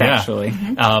Wonderful. podcast, Yeah. actually.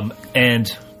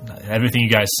 And everything you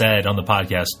guys said on the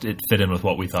podcast, it fit in with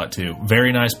what we thought too.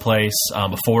 Very nice place,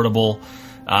 affordable.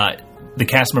 The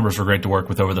cast members were great to work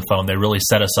with over the phone. They really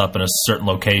set us up in a certain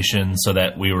location so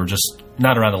that we were just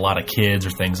not around a lot of kids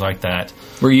or things like that.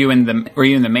 Were you in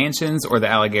the mansions or the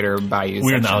Alligator Bayou section?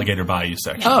 We were in the Alligator Bayou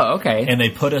section. Oh, okay. And they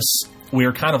put us, we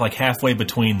were kind of like halfway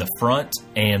between the front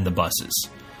and the buses.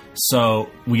 So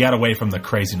we got away from the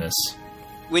craziness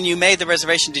when you made the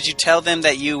reservation, did you tell them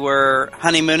that you were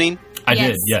honeymooning? I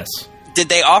did, yes. Did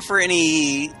they offer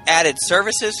any added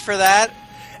services for that?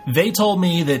 They told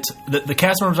me that the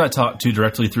cast members I talked to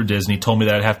directly through Disney told me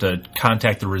that I'd have to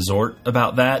contact the resort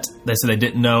about that. They said they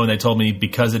didn't know, and they told me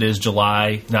because it is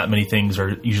July, not many things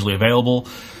are usually available.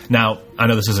 Now, I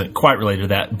know this isn't quite related to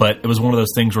that, but it was one of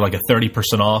those things where like a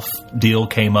 30% off deal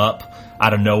came up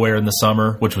out of nowhere in the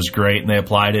summer, which was great, and they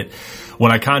applied it.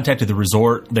 When I contacted the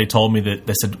resort, they told me that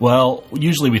they said, well,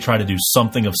 usually we try to do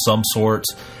something of some sort.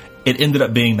 It ended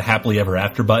up being the happily ever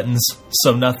after buttons,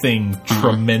 so nothing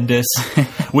tremendous.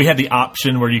 We had the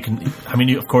option where you can,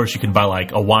 of course you can buy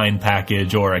like a wine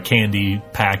package or a candy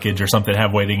package or something,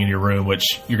 have waiting in your room, which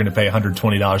you're going to pay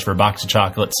 $120 for a box of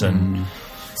chocolates and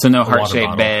so no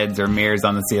heart-shaped beds or mirrors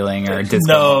on the ceiling or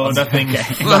disco balls.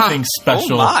 Nothing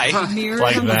special like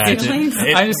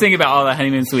that. I'm just thinking about all the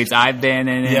honeymoon suites I've been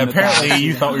in. Yeah, apparently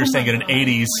you thought we were staying at an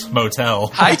 80s motel.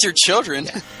 Hide your children.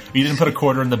 You didn't put a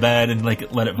quarter in the bed and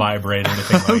like let it vibrate or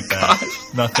anything like that.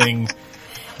 Gosh. Nothing.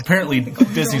 Apparently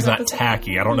Disney's not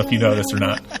tacky. I don't know if you know this or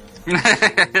not.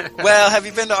 Well, have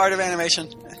you been to Art of Animation?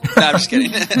 No, I'm just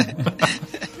kidding.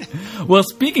 Well,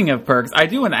 speaking of perks, I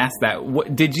do want to ask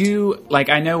that. Did you, like,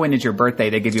 I know when it's your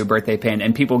birthday, they give you a birthday pin,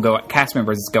 and cast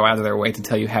members go out of their way to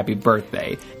tell you happy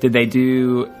birthday. Did they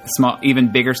do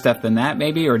even bigger stuff than that,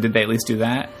 maybe, or did they at least do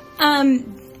that?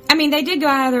 They did go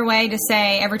out of their way to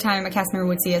say, every time a cast member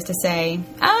would see us, to say,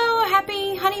 oh,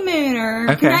 happy honeymoon, or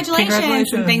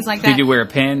congratulations, and things like that. Did you wear a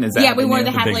pin? Is that we wore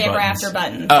the happily ever after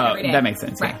buttons. Oh, that makes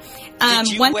sense. Right. Yeah.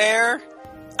 Did you wear...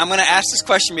 I'm going to ask this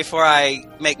question before I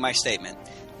make my statement.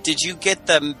 Did you get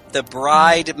the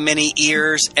bride mini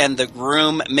ears and the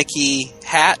groom Mickey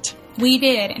hat? We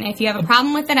did, and if you have a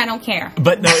problem with it, I don't care.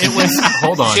 But no, it was...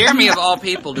 Hold on. Jeremy, of all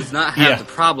people, does not have the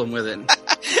problem with it.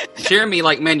 Jeremy,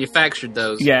 manufactured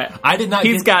those. Yeah. I did not.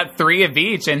 He's got 3 of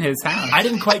each in his house. I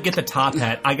didn't quite get the top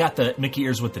hat. I got the Mickey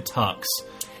ears with the tucks.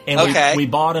 And we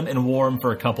bought them and wore them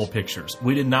for a couple pictures.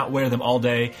 We did not wear them all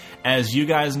day. As you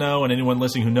guys know, and anyone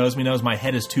listening who knows me knows, my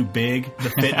head is too big to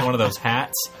fit in one of those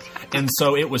hats. And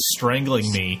so it was strangling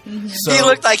me. Mm-hmm. So, he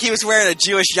looked like he was wearing a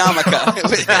Jewish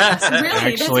yarmulke.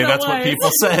 Really? Actually, that's what people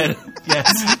said.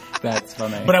 Yes. That's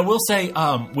funny. But I will say,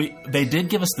 they did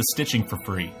give us the stitching for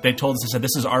free. They told us, they said,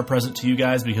 this is our present to you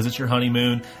guys because it's your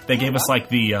honeymoon. They gave us like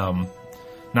the...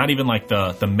 not even like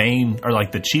the main or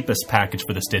like the cheapest package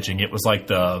for the stitching. It was like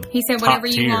the He said whatever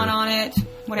top you tier. want on it,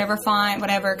 whatever font,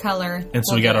 whatever color. And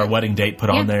so we got our wedding date put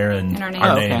on there and our name.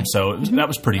 Okay. So that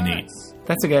was pretty neat.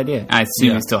 That's a good idea. I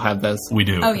assume you still have those. We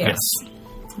do. Oh, yes.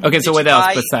 Okay, so what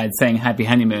else besides saying happy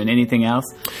honeymoon? Anything else?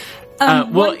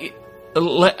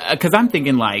 Because I'm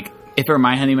thinking like, if it were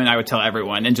my honeymoon, I would tell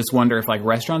everyone and just wonder if like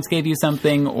restaurants gave you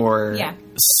something or... Yeah.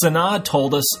 Sanaa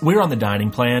told us, we were on the dining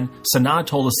plan. Sanaa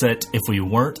told us that if we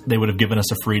weren't, they would have given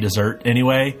us a free dessert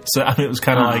anyway. So it was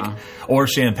kind of like, or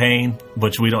champagne,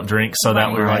 which we don't drink. So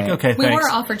that we were like, okay, we thanks. were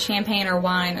offered champagne or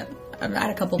wine at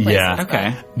a couple places. Yeah.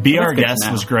 Okay. Be Our Guest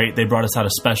was great. They brought us out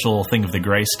a special thing of the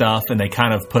gray stuff, and they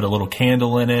kind of put a little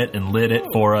candle in it and lit it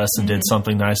for us and did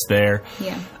something nice there.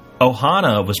 Yeah.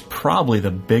 Ohana was probably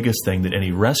the biggest thing that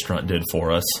any restaurant did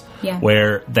for us. Yeah.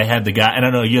 Where they had the guy, and I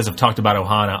know you guys have talked about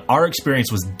Ohana. Our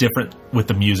experience was different with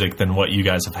the music than what you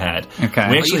guys have had. Okay.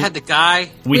 We actually you had the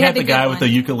guy? We had the guy with the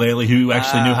ukulele who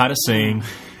actually knew how to sing,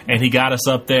 and he got us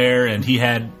up there, and he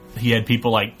had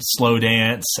people like slow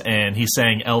dance, and he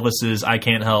sang Elvis's "I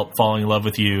Can't Help Falling in Love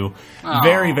with You." Aww.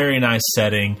 Very, very nice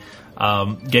setting.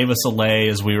 Gave us a lei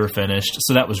as we were finished,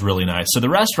 so that was really nice. So the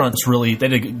restaurants they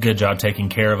did a good job taking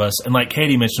care of us. And like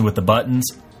Katie mentioned with the buttons,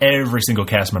 every single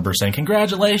cast member saying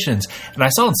congratulations. And I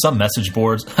saw on some message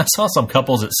boards, I saw some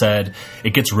couples that said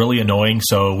it gets really annoying,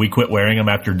 so we quit wearing them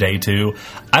after day 2.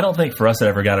 I don't think for us it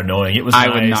ever got annoying. It was I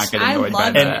nice. would not get annoyed by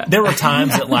that. And there were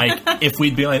times that like if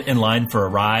we'd be in line for a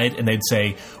ride and they'd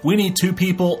say we need 2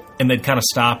 people, and they'd kind of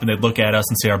stop and they'd look at us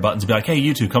and see our buttons and be like, hey,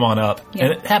 you 2, come on up. Yeah.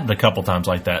 And it happened a couple times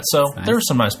like that. So there were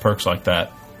some nice perks like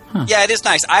that. Huh. Yeah, it is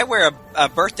nice. I wear a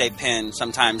birthday pin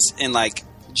sometimes in like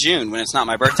June when it's not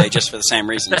my birthday, just for the same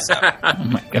reason. So. Oh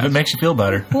my gosh. If it makes you feel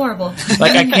better. Horrible.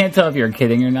 Like I can't tell if you're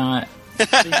kidding or not.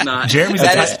 He's not. Jeremy's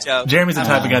the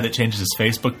type of guy that changes his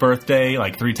Facebook birthday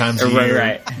like 3 times a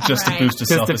year, just to boost his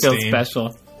self-esteem. Just to feel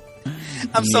special.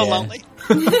 I'm so lonely.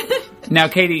 Now,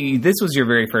 Katie, this was your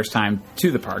very first time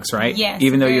to the parks, right? Yes.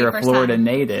 Even though you're a Florida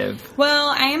native. Well,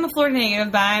 I am a Florida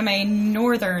native, but I'm a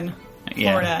northern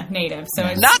Florida native. So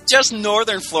it's not just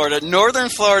northern Florida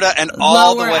and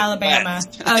all the way Alabama.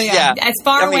 West. Oh, yeah. As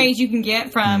far away as you can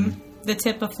get from the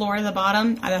tip of Florida, the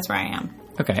bottom, that's where I am.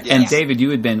 Okay. Yes. And David, you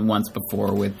had been once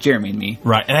before with Jeremy and me.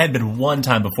 Right. And I had been one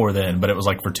time before then, but it was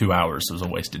like for 2 hours. It was a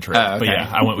wasted trip. Okay. But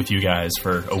yeah, I went with you guys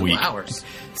for a week. 2 hours.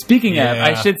 Speaking of,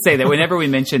 I should say that whenever we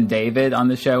mention David on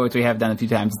the show, which we have done a few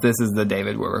times, this is the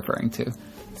David we're referring to.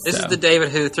 This is the David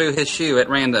who threw his shoe at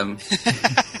random.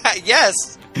 Yes.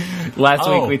 Last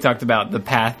week we talked about the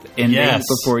path ending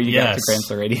before you got to Grand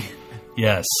Floridian.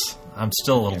 Yes. I'm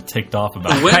still a little ticked off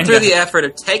about it. Went through the effort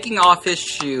of taking off his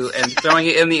shoe and throwing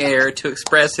it in the air to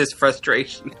express his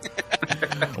frustration.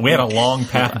 We had a long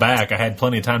path back. I had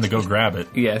plenty of time to go grab it.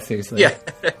 Yeah, seriously. Yeah.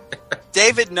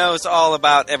 David knows all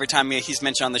about every time he's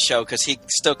mentioned on the show because he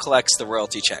still collects the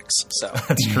royalty checks. So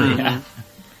that's true. Yeah.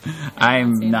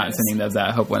 I'm not sending those out.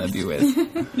 I hope one of you is.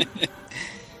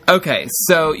 Okay,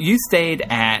 so you stayed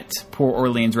at Port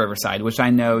Orleans Riverside, which I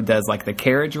know does like the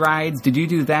carriage rides. Did you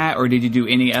do that, or did you do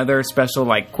any other special,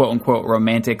 like, quote-unquote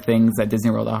romantic things that Disney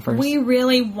World offers? We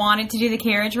really wanted to do the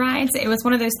carriage rides. It was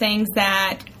one of those things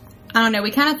that, I don't know,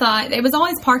 we kind of thought, it was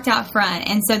always parked out front,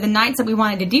 and so the nights that we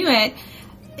wanted to do it,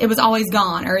 it was always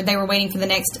gone, or they were waiting for the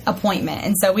next appointment,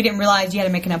 and so we didn't realize you had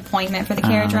to make an appointment for the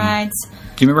carriage rides.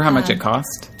 Do you remember how much it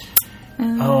cost?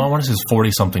 I want to say it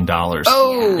was $40-something.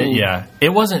 Oh! Yeah. It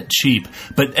wasn't cheap.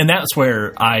 And that's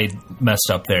where I messed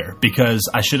up there, because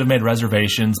I should have made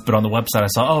reservations, but on the website I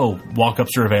saw,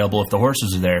 walk-ups are available if the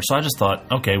horses are there. So I just thought,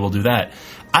 okay, we'll do that.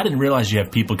 I didn't realize you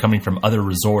have people coming from other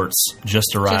resorts just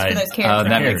to ride. Just for those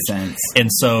that makes sense. And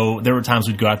so there were times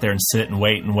we'd go out there and sit and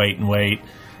wait,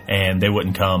 and they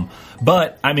wouldn't come.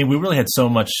 But, I mean, we really had so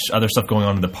much other stuff going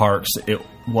on in the parks, it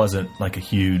wasn't like a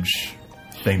huge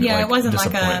thing. Yeah, it wasn't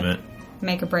like a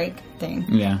make or break thing.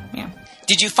 Yeah.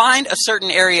 Did you find a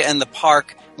certain area in the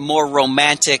park more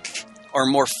romantic or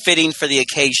more fitting for the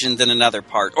occasion than another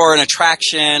part, or an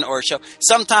attraction or a show?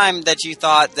 Sometime that you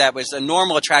thought that was a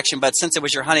normal attraction, but since it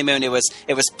was your honeymoon, it was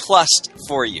plussed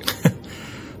for you.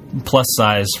 Plus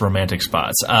size romantic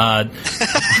spots.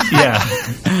 Yeah.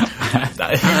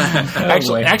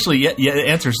 Actually, the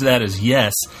answer to that is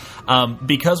yes.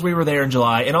 Because we were there in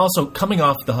July, and also coming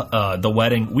off the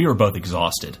wedding, we were both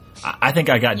exhausted. I think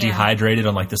I got dehydrated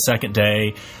on like the second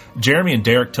day. Jeremy and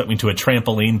Derek took me to a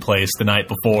trampoline place the night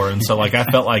before, and so like I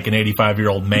felt like an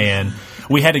 85-year-old man.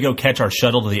 We had to go catch our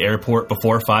shuttle to the airport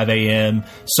before 5 a.m.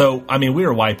 So, I mean, we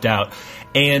were wiped out.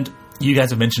 And you guys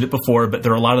have mentioned it before, but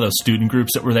there were a lot of those student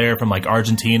groups that were there from like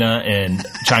Argentina and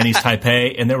Chinese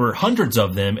Taipei, and there were hundreds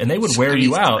of them, and they would wear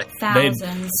you out.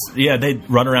 Thousands. They'd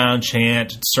run around,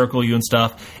 chant, circle you and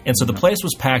stuff. And so the place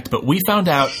was packed, but we found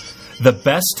out the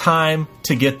best time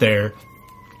to get there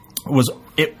was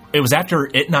it was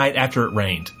at night after it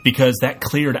rained, because that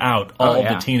cleared out all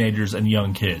the teenagers and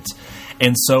young kids.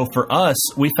 And so for us,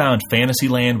 we found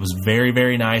Fantasyland was very,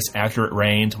 very nice after it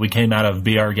rained. We came out of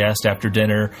Be Our Guest after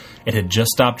dinner. It had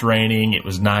just stopped raining. It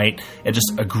was night. It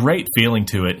just a great feeling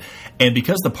to it. And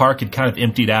because the park had kind of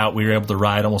emptied out, we were able to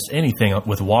ride almost anything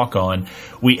with walk-on.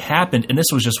 We happened, and this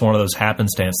was just one of those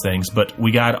happenstance things, but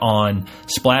we got on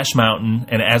Splash Mountain,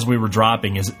 and as we were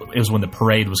dropping, it was when the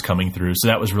parade was coming through, so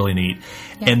that was really neat.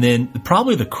 Yeah. And then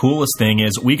probably the coolest thing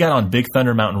is we got on Big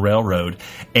Thunder Mountain Railroad,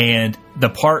 and the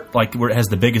part like where it has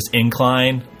the biggest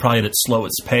incline, probably at its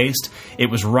slowest pace, it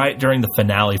was right during the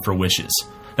finale for Wishes.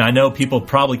 Now, I know people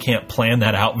probably can't plan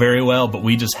that out very well, but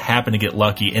we just happened to get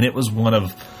lucky, and it was one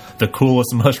of the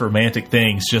coolest, most romantic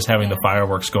things, just having the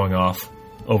fireworks going off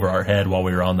over our head while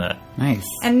we were on that. Nice.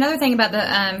 And another thing about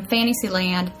the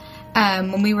Fantasyland,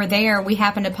 when we were there, we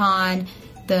happened upon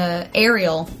the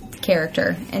Ariel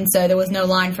character, and so there was no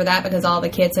line for that because all the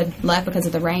kids had left because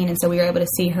of the rain, and so we were able to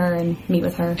see her and meet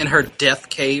with her. In her death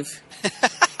cave.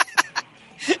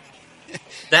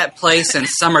 That place in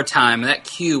summertime, that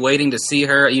queue waiting to see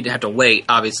her, you'd have to wait,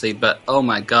 obviously, but oh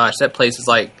my gosh, that place is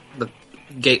like the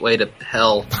gateway to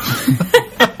hell.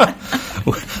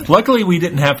 Luckily, we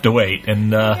didn't have to wait,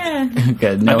 and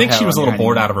Good. No, I think she was a little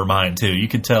bored out of her mind, too. You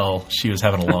could tell she was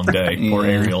having a long day. Poor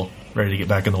Ariel, ready to get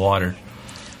back in the water.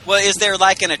 Well, is there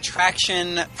like an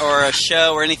attraction or a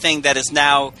show or anything that is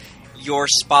now your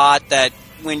spot that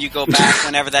when you go back,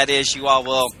 whenever that is, you all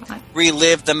will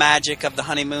relive the magic of the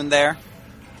honeymoon there?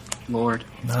 Lord.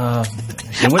 I'm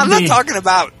not talking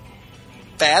about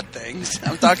bad things.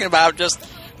 I'm talking about just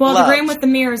Well, love. The room with the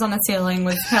mirrors on the ceiling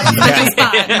was held a special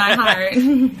spot in my heart.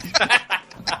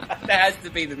 That has to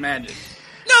be the magic.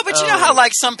 No, but you know how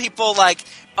like some people like,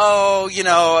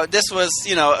 this was,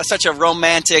 such a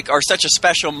romantic or such a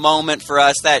special moment for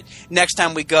us that next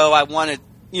time we go, I want to,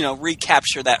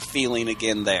 recapture that feeling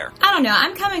again there. I don't know.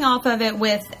 I'm coming off of it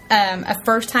with a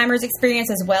first-timer's experience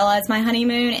as well as my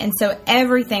honeymoon, and so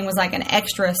everything was like an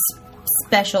extra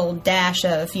special dash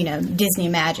of, Disney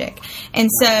magic. And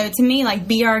so to me, like,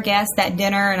 be our guest at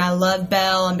dinner, and I love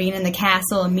Belle and being in the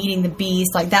castle and meeting the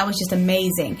Beast, like, that was just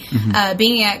amazing.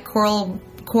 Being at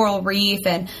Coral Reef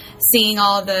and seeing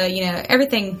all the,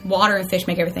 everything, water and fish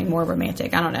make everything more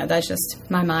romantic. I don't know. That's just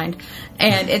my mind.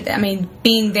 And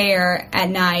being there at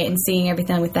night and seeing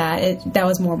everything with that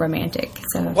was more romantic.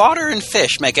 So water and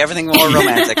fish make everything more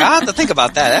romantic. I'll have to think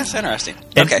about that. That's interesting.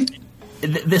 Okay.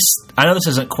 I know this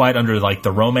isn't quite under like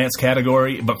the romance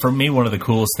category, but for me, one of the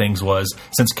coolest things was,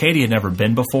 since Katie had never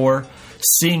been before,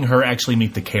 seeing her actually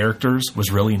meet the characters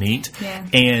was really neat. Yeah.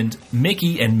 And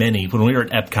Mickey and Minnie, when we were at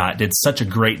Epcot, did such a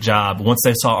great job. Once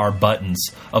they saw our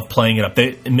buttons of playing it up,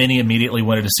 Minnie immediately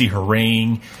wanted to see her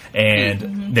ring,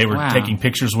 and they were taking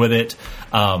pictures with it.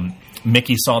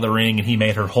 Mickey saw the ring, and he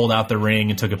made her hold out the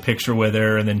ring and took a picture with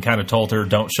her, and then kind of told her,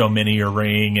 don't show Minnie your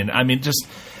ring. And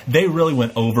they really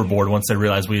went overboard once they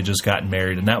realized we had just gotten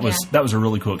married, and that was a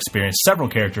really cool experience. Several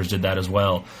characters did that as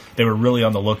well. They were really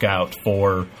on the lookout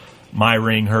for my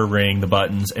ring, her ring, the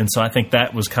buttons, and so I think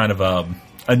that was kind of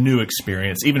a new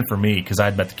experience, even for me, because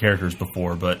I'd met the characters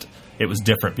before, but it was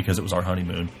different because it was our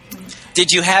honeymoon.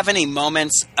 Did you have any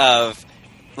moments of,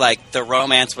 like, the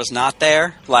romance was not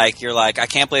there? Like, you're like, I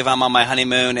can't believe I'm on my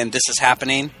honeymoon and this is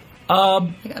happening? Like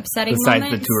upsetting besides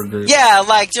moments? the tour group. Yeah,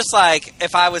 just like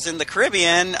if I was in the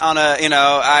Caribbean on a,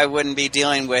 I wouldn't be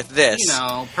dealing with this.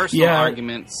 Personal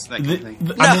arguments, that kind of thing.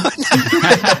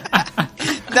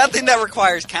 Nothing that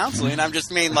requires counseling. I'm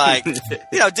just mean like,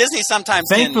 Disney sometimes.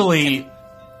 Thankfully,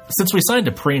 since we signed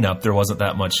a prenup, there wasn't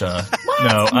that much. No,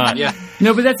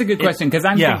 but that's a good question, because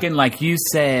I'm thinking, like, you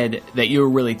said that you were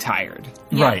really tired.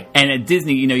 Right. And at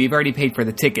Disney, you've already paid for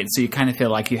the ticket, so you kind of feel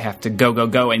like you have to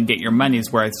go and get your money's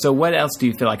worth. So what else do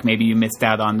you feel like maybe you missed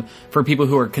out on for people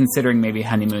who are considering maybe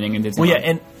honeymooning in Disney?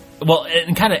 And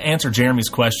kind of answer Jeremy's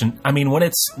question, I mean, when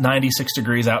it's 96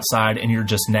 degrees outside and you're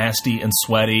just nasty and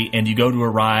sweaty, and you go to a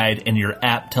ride and your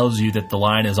app tells you that the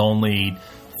line is only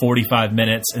 45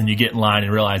 minutes, and you get in line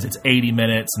and realize it's 80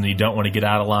 minutes and you don't want to get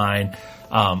out of line.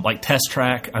 Like Test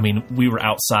Track, I mean, we were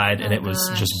outside and it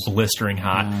was just blistering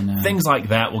hot. Things like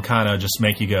that will kind of just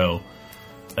make you go,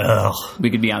 ugh.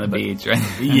 We could be on the beach, right?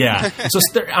 Yeah. So,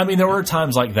 there were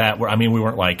times like that where, we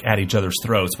weren't like at each other's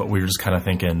throats, but we were just kind of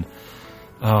thinking,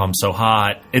 oh, I'm so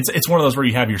hot. It's one of those where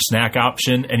you have your snack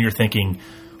option and you're thinking,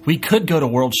 we could go to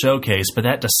World Showcase, but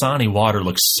that Dasani water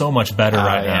looks so much better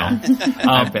now.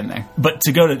 I've been there. But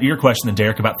to go to your question then,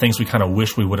 Derek, about things we kind of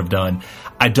wish we would have done,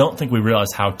 I don't think we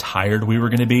realized how tired we were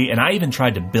going to be. And I even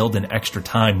tried to build in extra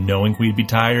time knowing we'd be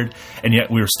tired, and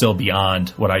yet we were still beyond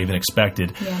what I even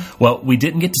expected. Yeah. Well, we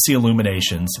didn't get to see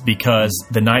Illuminations because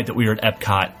the night that we were at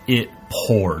Epcot, it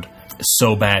poured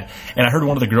so bad. And I heard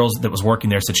one of the girls that was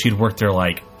working there said she'd worked there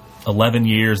like 11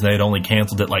 years, and they had only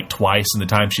canceled it like twice in the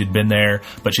time she'd been there,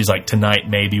 but she's like, tonight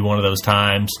may be one of those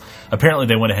times. Apparently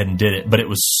they went ahead and did it, but it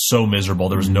was so miserable.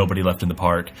 There was nobody left in the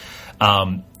park.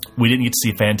 We didn't get to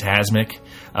see Fantasmic.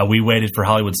 We waited for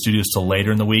Hollywood Studios till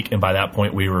later in the week, and by that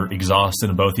point we were exhausted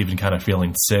and both even kind of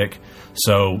feeling sick,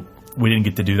 so we didn't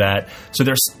get to do that. So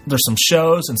there's some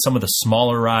shows and some of the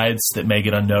smaller rides that may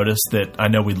get unnoticed that I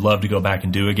know we'd love to go back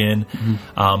and do again.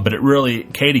 But it really,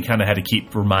 Katie kind of had to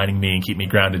keep reminding me and keep me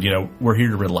grounded. We're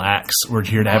here to relax. We're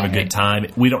here to have a good time.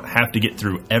 We don't have to get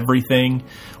through everything.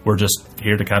 We're just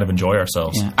here to kind of enjoy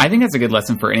ourselves. Yeah. I think that's a good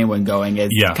lesson for anyone going, is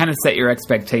kind of set your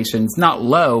expectations, not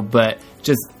low, but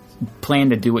just plan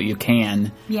to do what you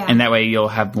can, and that way you'll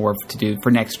have more to do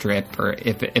for next trip, or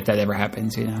if that ever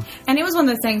happens, And it was one of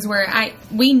those things where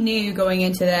we knew going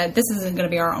into that this isn't going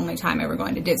to be our only time ever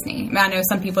going to Disney. I know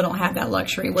some people don't have that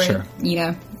luxury where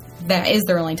that is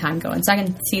their only time going, so I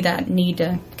can see that need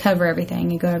to cover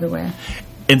everything and go everywhere.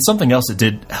 And something else that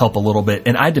did help a little bit,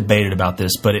 and I debated about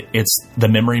this, but it's the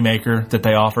memory maker that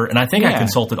they offer. And I think I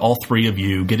consulted all three of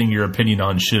you, getting your opinion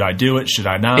on should I do it, should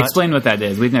I not? Explain what that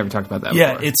is. We've never talked about that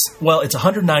before. It's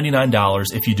 $199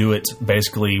 if you do it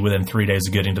basically within 3 days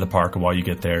of getting to the park or while you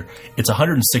get there. It's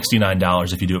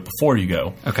 $169 if you do it before you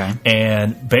go. Okay.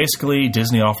 And basically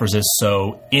Disney offers this,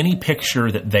 so any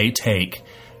picture that they take,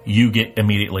 you get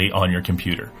immediately on your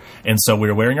computer. And so we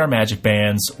were wearing our magic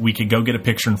bands. We could go get a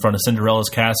picture in front of Cinderella's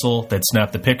castle. They'd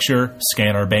snap the picture,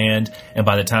 scan our band, and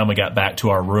by the time we got back to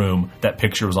our room, that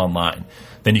picture was online.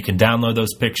 Then you can download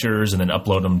those pictures and then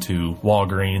upload them to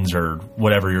Walgreens or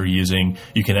whatever you're using.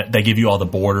 They give you all the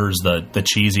borders, the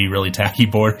cheesy, really tacky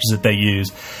borders that they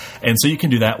use. And so you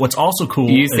can do that. What's also cool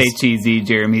You say cheesy,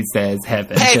 Jeremy says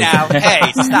heaven. Hey now,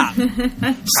 hey, stop.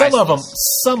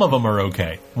 Some of them are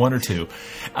okay. One or two.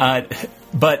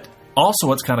 But also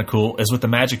what's kind of cool is with the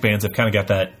Magic Bands, they've kind of got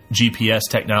that GPS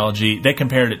technology. They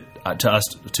compared it to us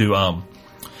to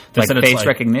They like said it's face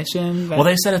recognition? Well,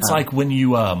 they said it's like when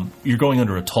you're going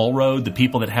under a toll road, the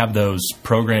people that have those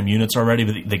program units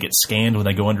already, they get scanned when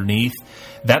they go underneath.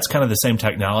 That's kind of the same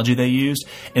technology they used.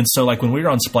 And so like when we were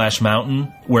on Splash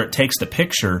Mountain, where it takes the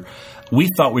picture, we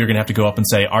thought we were going to have to go up and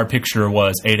say our picture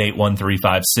was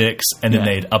 881356, and then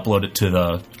they'd upload it to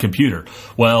the computer.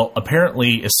 Well,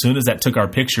 apparently, as soon as that took our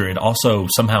picture, it also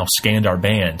somehow scanned our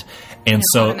band. And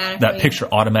so that picture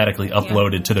automatically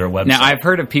uploaded to their website. Now, I've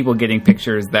heard of people getting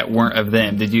pictures that weren't of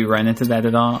them. Did you run into that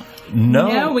at all?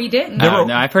 No, we didn't. No,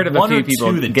 I've heard of a few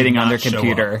people getting on their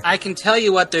computer. I can tell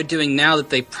you what they're doing now that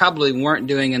they probably weren't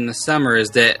doing in the summer is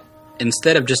that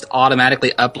instead of just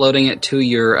automatically uploading it to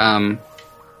your...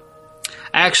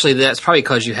 Actually, that's probably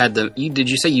because you had did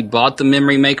you say you bought the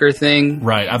Memory Maker thing?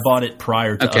 Right, I bought it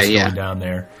prior to us going down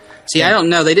there. See, I don't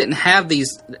know. They didn't have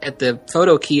these at the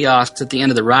photo kiosks at the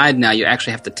end of the ride now. You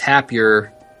actually have to tap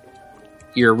your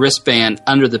wristband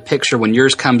under the picture. When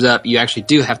yours comes up, you actually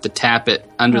do have to tap it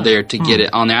under there to get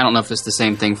it on there. I don't know if it's the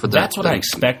same thing for that. That's what I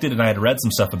expected, and I had read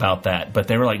some stuff about that. But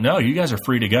they were like, no, you guys are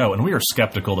free to go. And we were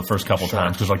skeptical the first couple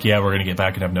times because like, yeah, we're going to get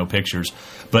back and have no pictures.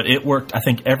 But it worked, I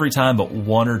think, every time but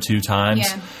one or two times.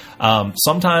 Yeah.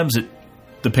 Sometimes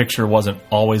the picture wasn't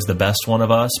always the best one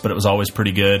of us, but it was always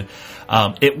pretty good.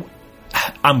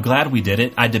 I'm glad we did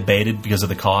it. I debated because of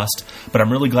the cost, but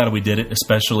I'm really glad we did it,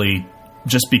 especially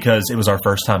just because it was our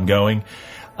first time going.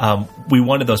 We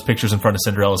wanted those pictures in front of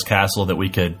Cinderella's castle that we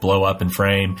could blow up and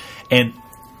frame. And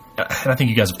I think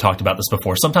you guys have talked about this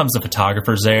before. Sometimes the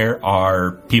photographers there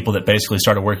are people that basically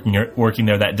started working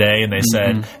there that day, and they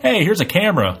said, hey, here's a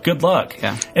camera. Good luck.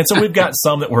 Yeah. And so we've got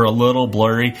some that were a little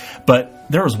blurry, but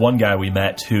there was one guy we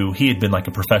met who he had been like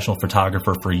a professional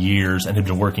photographer for years and had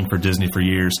been working for Disney for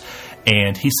years.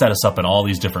 And he set us up in all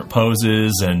these different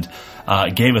poses and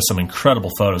gave us some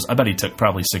incredible photos. I bet he took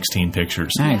probably 16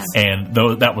 pictures. Nice. And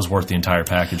that was worth the entire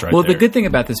package right there. Well, the good thing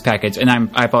about this package, and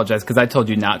I apologize because I told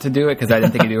you not to do it because I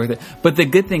didn't think it'd be worth it. But the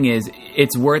good thing is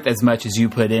it's worth as much as you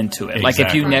put into it. Exactly. Like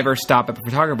if you never stop at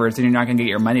photographers, then you're not going to get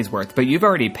your money's worth. But you've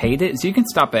already paid it, so you can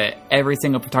stop at every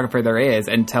single photographer there is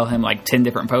and tell him like 10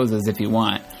 different poses if you want.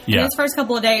 Yeah. Those first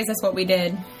couple of days, that's what we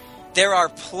did. There are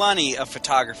plenty of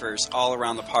photographers all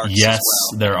around the parks. Yes, as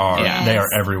well. there are. Yes. They are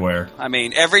everywhere. I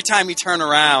mean, every time you turn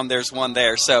around, there's one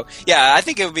there. So, yeah, I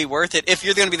think it would be worth it if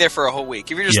you're going to be there for a whole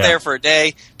week. If you're just there for a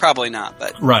day, probably not.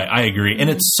 But right, I agree. And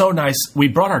it's so nice. We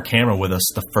brought our camera with us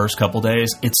the first couple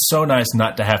days. It's so nice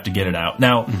not to have to get it out.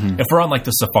 Now, if we're on like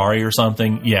the safari or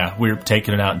something, yeah, we're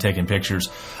taking it out and taking pictures.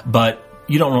 But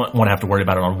you don't want to have to worry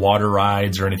about it on water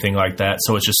rides or anything like that.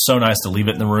 So it's just so nice to leave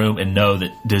it in the room and know that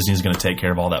Disney's going to take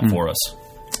care of all that for us.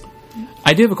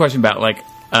 I do have a question about like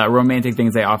romantic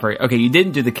things they offer. Okay, you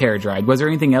didn't do the carriage ride. Was there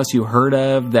anything else you heard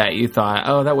of that you thought,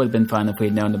 oh, that would have been fun if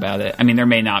we'd known about it? I mean, there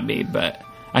may not be, but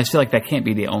I just feel like that can't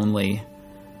be the only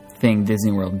thing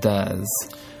Disney World does.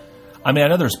 I mean, I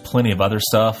know there's plenty of other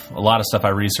stuff. A lot of stuff I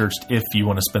researched if you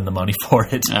want to spend the money for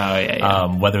it. Oh, yeah.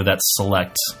 Whether that's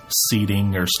select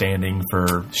seating or standing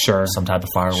for some type of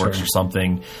fireworks or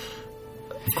something.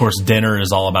 Of course, dinner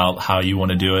is all about how you want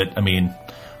to do it. I mean,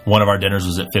 one of our dinners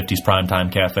was at 50's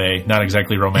Primetime Cafe. Not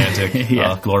exactly romantic.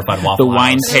 Glorified Waffle The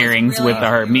wine House. pairings with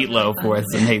our meatloaf was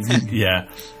amazing. Yeah.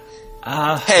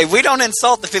 Hey, we don't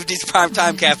insult the 50's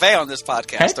Primetime Cafe on this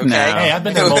podcast, okay? No. Hey, I've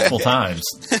been there multiple times.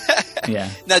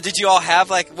 Yeah. Now, did you all have,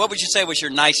 like, what would you say was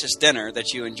your nicest dinner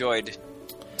that you enjoyed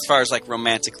as far as, like,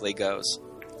 romantically goes?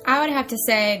 I would have to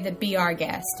say the Be Our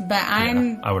Guest, but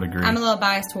I would agree. I'm a little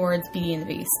biased towards Beauty and the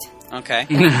Beast. Okay.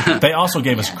 They also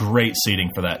gave us great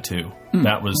seating for that, too.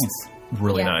 That was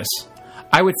really nice.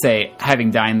 I would say,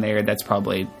 having dined there, that's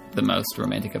probably the most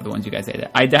romantic of the ones you guys ate.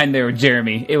 I dined there with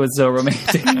Jeremy. It was so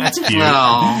romantic. That's cute.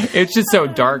 No. It's just so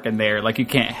dark in there. Like, you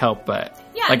can't help but...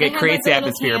 Yeah, like, it creates the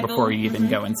atmosphere table before you even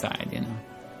go inside, you know?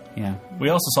 Yeah. We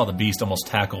also saw the Beast almost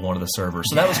tackle one of the servers,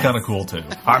 so that was kind of cool, too.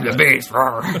 I'm the Beast.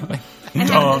 And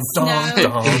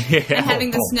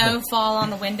having the snow fall on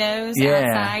the windows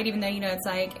outside, even though you know it's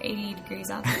like 80 degrees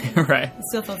outside. Right. It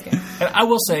still feels good. And I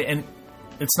will say, and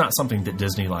it's not something that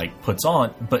Disney like puts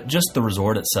on, but just the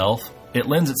resort itself, it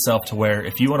lends itself to where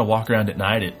if you want to walk around at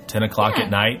night at 10 o'clock at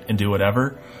night and do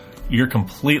whatever, you're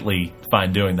completely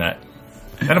fine doing that.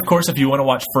 And of course, if you want to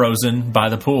watch Frozen by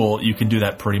the pool, you can do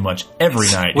that pretty much every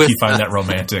night if you find that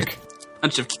romantic.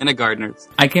 Bunch of kindergartners.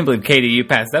 I can't believe, Katie, you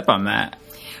passed up on that.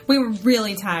 We were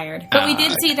really tired. But we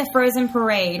did see the Frozen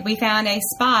parade. We found a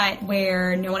spot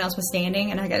where no one else was standing,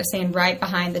 and I got to stand right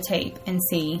behind the tape and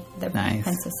see the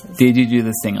princesses. Did you do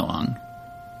the sing-along?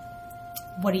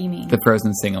 What do you mean? The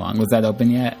Frozen sing-along. Was that open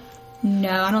yet?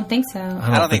 No, I don't think so.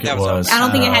 I don't think it was. I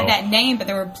don't think it had that name, but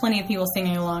there were plenty of people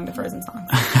singing along to Frozen songs.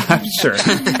 I'm sure.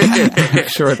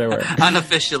 Sure there were.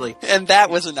 Unofficially. And that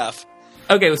was enough.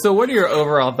 Okay, so what are your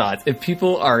overall thoughts? If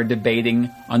people are debating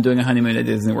on doing a honeymoon at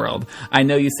Disney World, I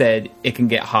know you said it can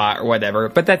get hot or whatever,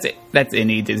 but that's it. That's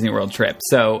any Disney World trip.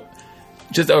 So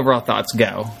just overall thoughts,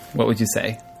 go. What would you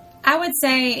say? I would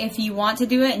say if you want to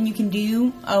do it and you can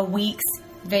do a week's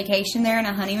vacation there in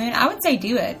a honeymoon, I would say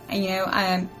do it.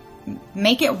 And,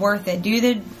 make it worth it.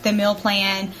 Do the meal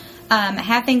plan.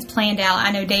 Have things planned out.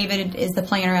 I know David is the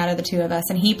planner out of the two of us,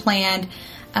 and he planned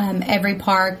every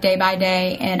park day by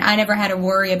day, and I never had to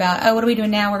worry about, what are we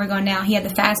doing now? Where are we going now? He had the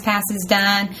fast passes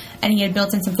done, and he had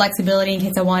built in some flexibility in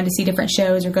case I wanted to see different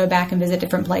shows or go back and visit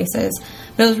different places.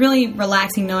 But it was really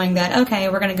relaxing knowing that, okay,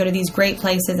 we're going to go to these great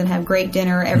places and have great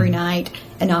dinner every night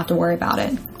and not have to worry about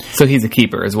it. So he's a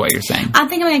keeper is what you're saying. I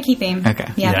think I'm going to keep him.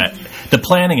 Okay. Yeah. The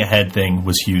planning ahead thing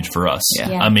was huge for us.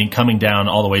 Yeah. I mean, coming down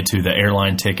all the way to the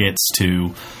airline tickets,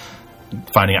 to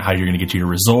finding out how you're going to get to your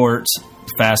resorts,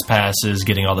 fast passes,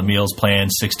 getting all the meals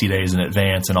planned 60 days in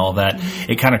advance and all that.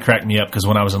 It kind of cracked me up because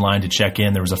when I was in line to check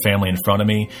in, there was a family in front of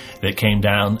me that came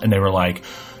down and they were like,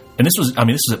 and this was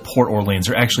at Port Orleans.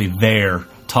 They're actually there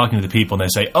talking to the people and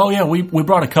they say, oh yeah, we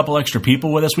brought a couple extra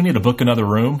people with us. We need to book another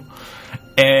room.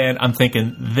 And I'm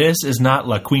thinking, this is not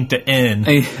La Quinta Inn.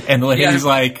 And the lady's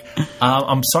like,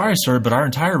 I'm sorry, sir, but our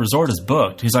entire resort is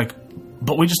booked. He's like,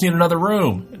 but we just need another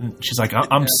room. And she's like,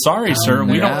 I'm sorry, sir.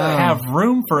 We don't have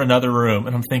room for another room.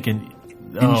 And I'm thinking,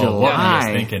 what were you guys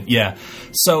thinking? Yeah.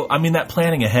 So, I mean, that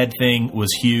planning ahead thing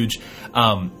was huge.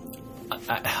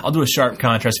 I'll do a sharp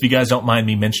contrast. If you guys don't mind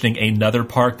me mentioning another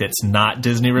park that's not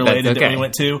Disney related that we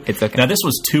went to. It's okay. Now, this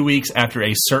was 2 weeks after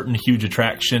a certain huge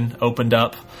attraction opened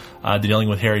up. Dealing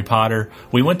with Harry Potter.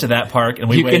 We went to that park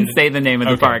and You can say the name of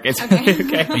the park. It's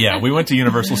okay. Yeah, we went to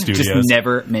Universal Studios. Just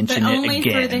never mention but it only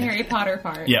again. for the Harry Potter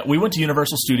part. Yeah, we went to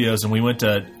Universal Studios and we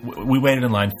waited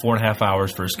in line 4.5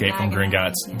 hours for Escape from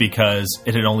Gringotts because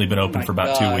it had only been open for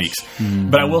about 2 weeks.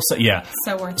 But I will say,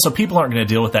 So worth it. So people aren't going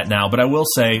to deal with that now, but I will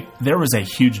say there was a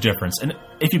huge difference. And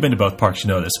if you've been to both parks, you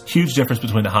know this. Huge difference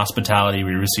between the hospitality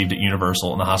we received at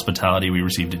Universal and the hospitality we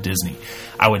received at Disney.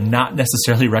 I would not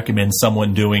necessarily recommend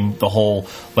someone doing the whole,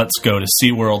 let's go to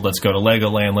SeaWorld, let's go to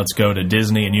Legoland, let's go to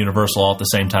Disney and Universal all at the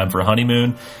same time for a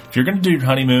honeymoon. If you're going to do your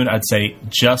honeymoon, I'd say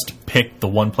just pick the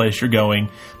one place you're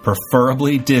going,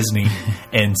 preferably Disney,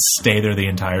 and stay there the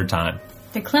entire time.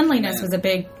 The cleanliness was a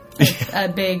big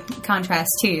contrast,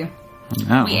 too.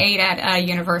 Oh. We ate at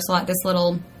Universal at this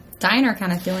little diner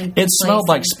kind of feeling. It smelled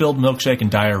like spilled milkshake and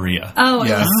diarrhea. Oh,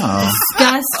 it was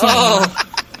disgusting.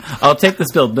 I'll take the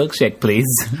spilled milkshake, please.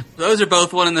 Those are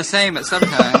both one and the same at some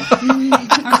time.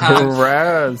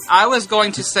 Gross. I was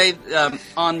going to say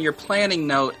on your planning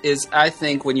note is I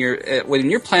think when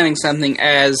you're planning something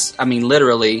as, I mean,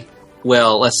 literally,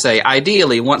 well, let's say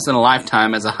ideally once in a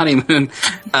lifetime as a honeymoon,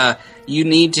 you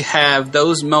need to have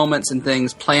those moments and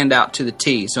things planned out to the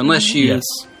T. So unless you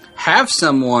have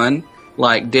someone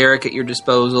like Derek at your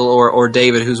disposal or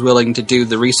David who's willing to do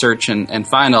the research and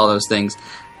find all those things,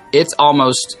 it's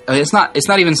almost, I mean, it's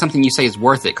not even something you say is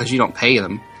worth it because you don't pay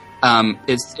them.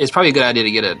 It's probably a good idea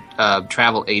to get a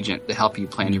travel agent to help you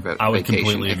plan your vacation. I would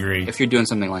completely agree. If you're doing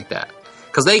something like that.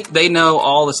 Because they know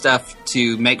all the stuff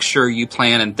to make sure you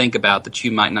plan and think about that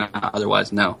you might not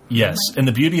otherwise know. Yes, and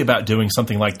the beauty about doing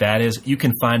something like that is you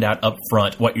can find out up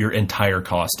front what your entire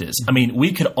cost is. I mean,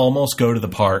 we could almost go to the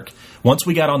park. Once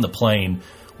we got on the plane,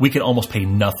 we could almost pay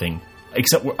nothing.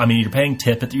 Except, I mean, you're paying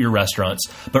tip at your restaurants,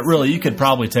 but really you could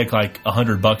probably take like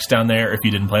 $100 down there if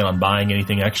you didn't plan on buying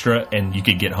anything extra, and you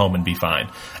could get home and be fine.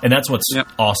 And that's what's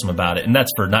awesome about it. And that's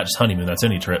for not just honeymoon, that's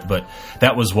any trip, but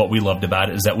that was what we loved about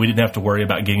it, is that we didn't have to worry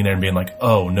about getting there and being like,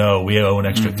 oh no, we owe an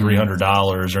extra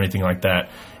 $300 or anything like that.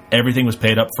 Everything was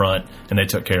paid up front, and they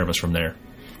took care of us from there.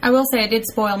 I will say it did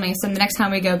spoil me, so the next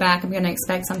time we go back, I'm going to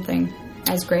expect something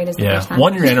as great as the first time.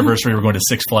 1 year anniversary, we're going to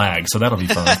Six Flags, so that'll be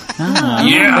fun.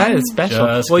 That is special.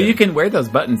 Just well, kidding. you can wear those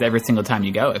buttons every single time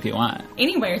you go if you want.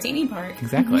 Anywhere, to any park.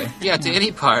 Exactly. Yeah, to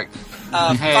any park.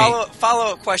 Hey.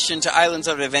 Follow-up question to Islands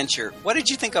of Adventure. What did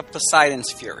you think of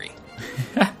Poseidon's Fury?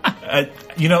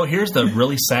 Here's the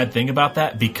really sad thing about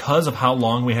that. Because of how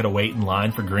long we had to wait in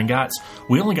line for Gringotts,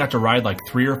 we only got to ride like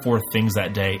 3 or 4 things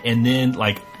that day, and then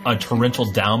like a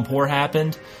torrential downpour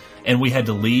happened, and we had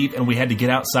to leave, and we had to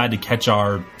get outside to catch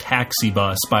our taxi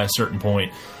bus by a certain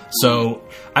point. So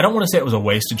I don't want to say it was a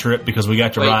wasted trip because we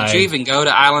got to ride. Did you even go to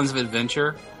Islands of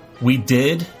Adventure? We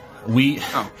did. We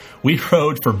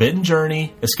rode Forbidden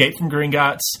Journey, Escape from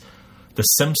Gringotts, the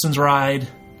Simpsons ride,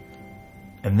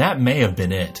 and that may have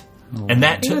been it. And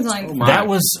that It was like- that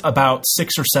was about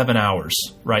 6 or 7 hours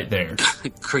right there.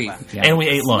 Creep. Yeah. And we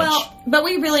ate lunch. Well, but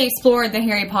we really explored the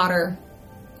Harry Potter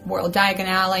world, Diagon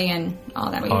Alley, and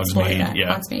all that. We explored Hogsmeade, that.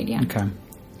 yeah. Hogsmeade, yeah. Okay.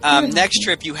 Next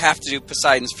trip, you have to do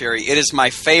Poseidon's Fury. It is my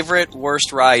favorite,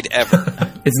 worst ride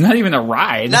ever. It's not even a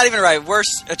ride. Not even a ride,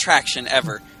 worst attraction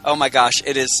ever. Oh my gosh,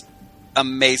 it is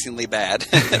amazingly bad.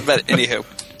 But anywho.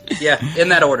 Yeah, in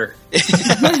that order.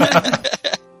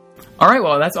 All right,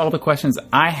 well, that's all the questions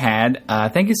I had.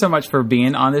 Thank you so much for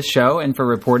being on this show and for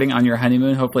reporting on your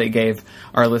honeymoon. Hopefully it gave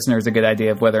our listeners a good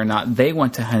idea of whether or not they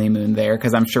want to honeymoon there,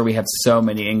 because I'm sure we have so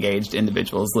many engaged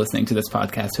individuals listening to this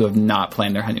podcast who have not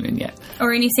planned their honeymoon yet.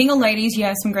 Or any single ladies, you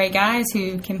have some great guys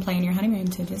who can plan your honeymoon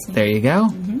to Disney. There you go.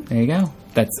 There you go.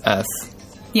 That's us.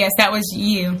 Yes, that was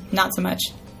you, not so much.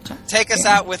 Take us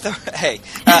out with a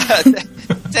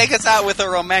take us out with a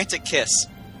romantic kiss.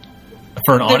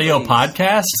 For an audio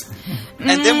podcast?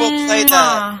 And then we'll play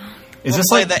the Is this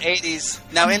play like... the 80s.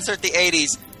 Now insert the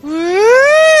 80s.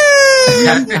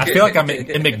 I feel like I'm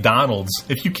in McDonald's.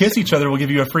 If you kiss each other, we'll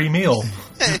give you a free meal.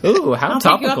 Ooh, how I'll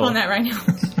topical. pick you up on that right now.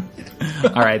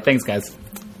 All right, thanks, guys.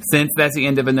 Since that's the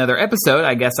end of another episode,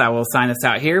 I guess I will sign us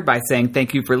out here by saying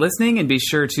thank you for listening, and be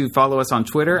sure to follow us on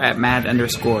Twitter at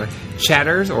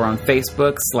 @mad_chatters or on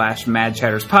Facebook /Mad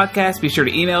Chatters Podcast. Be sure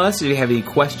to email us if you have any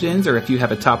questions or if you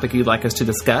have a topic you'd like us to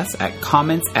discuss at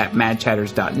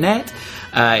comments@madchatters.net.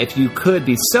 If you could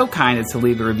be so kind as to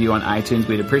leave a review on iTunes,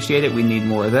 we'd appreciate it. We need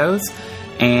more of those.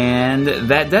 And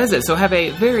that does it. So have a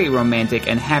very romantic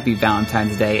and happy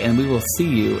Valentine's Day, and we will see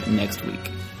you next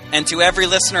week. And to every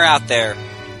listener out there,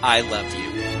 I love you.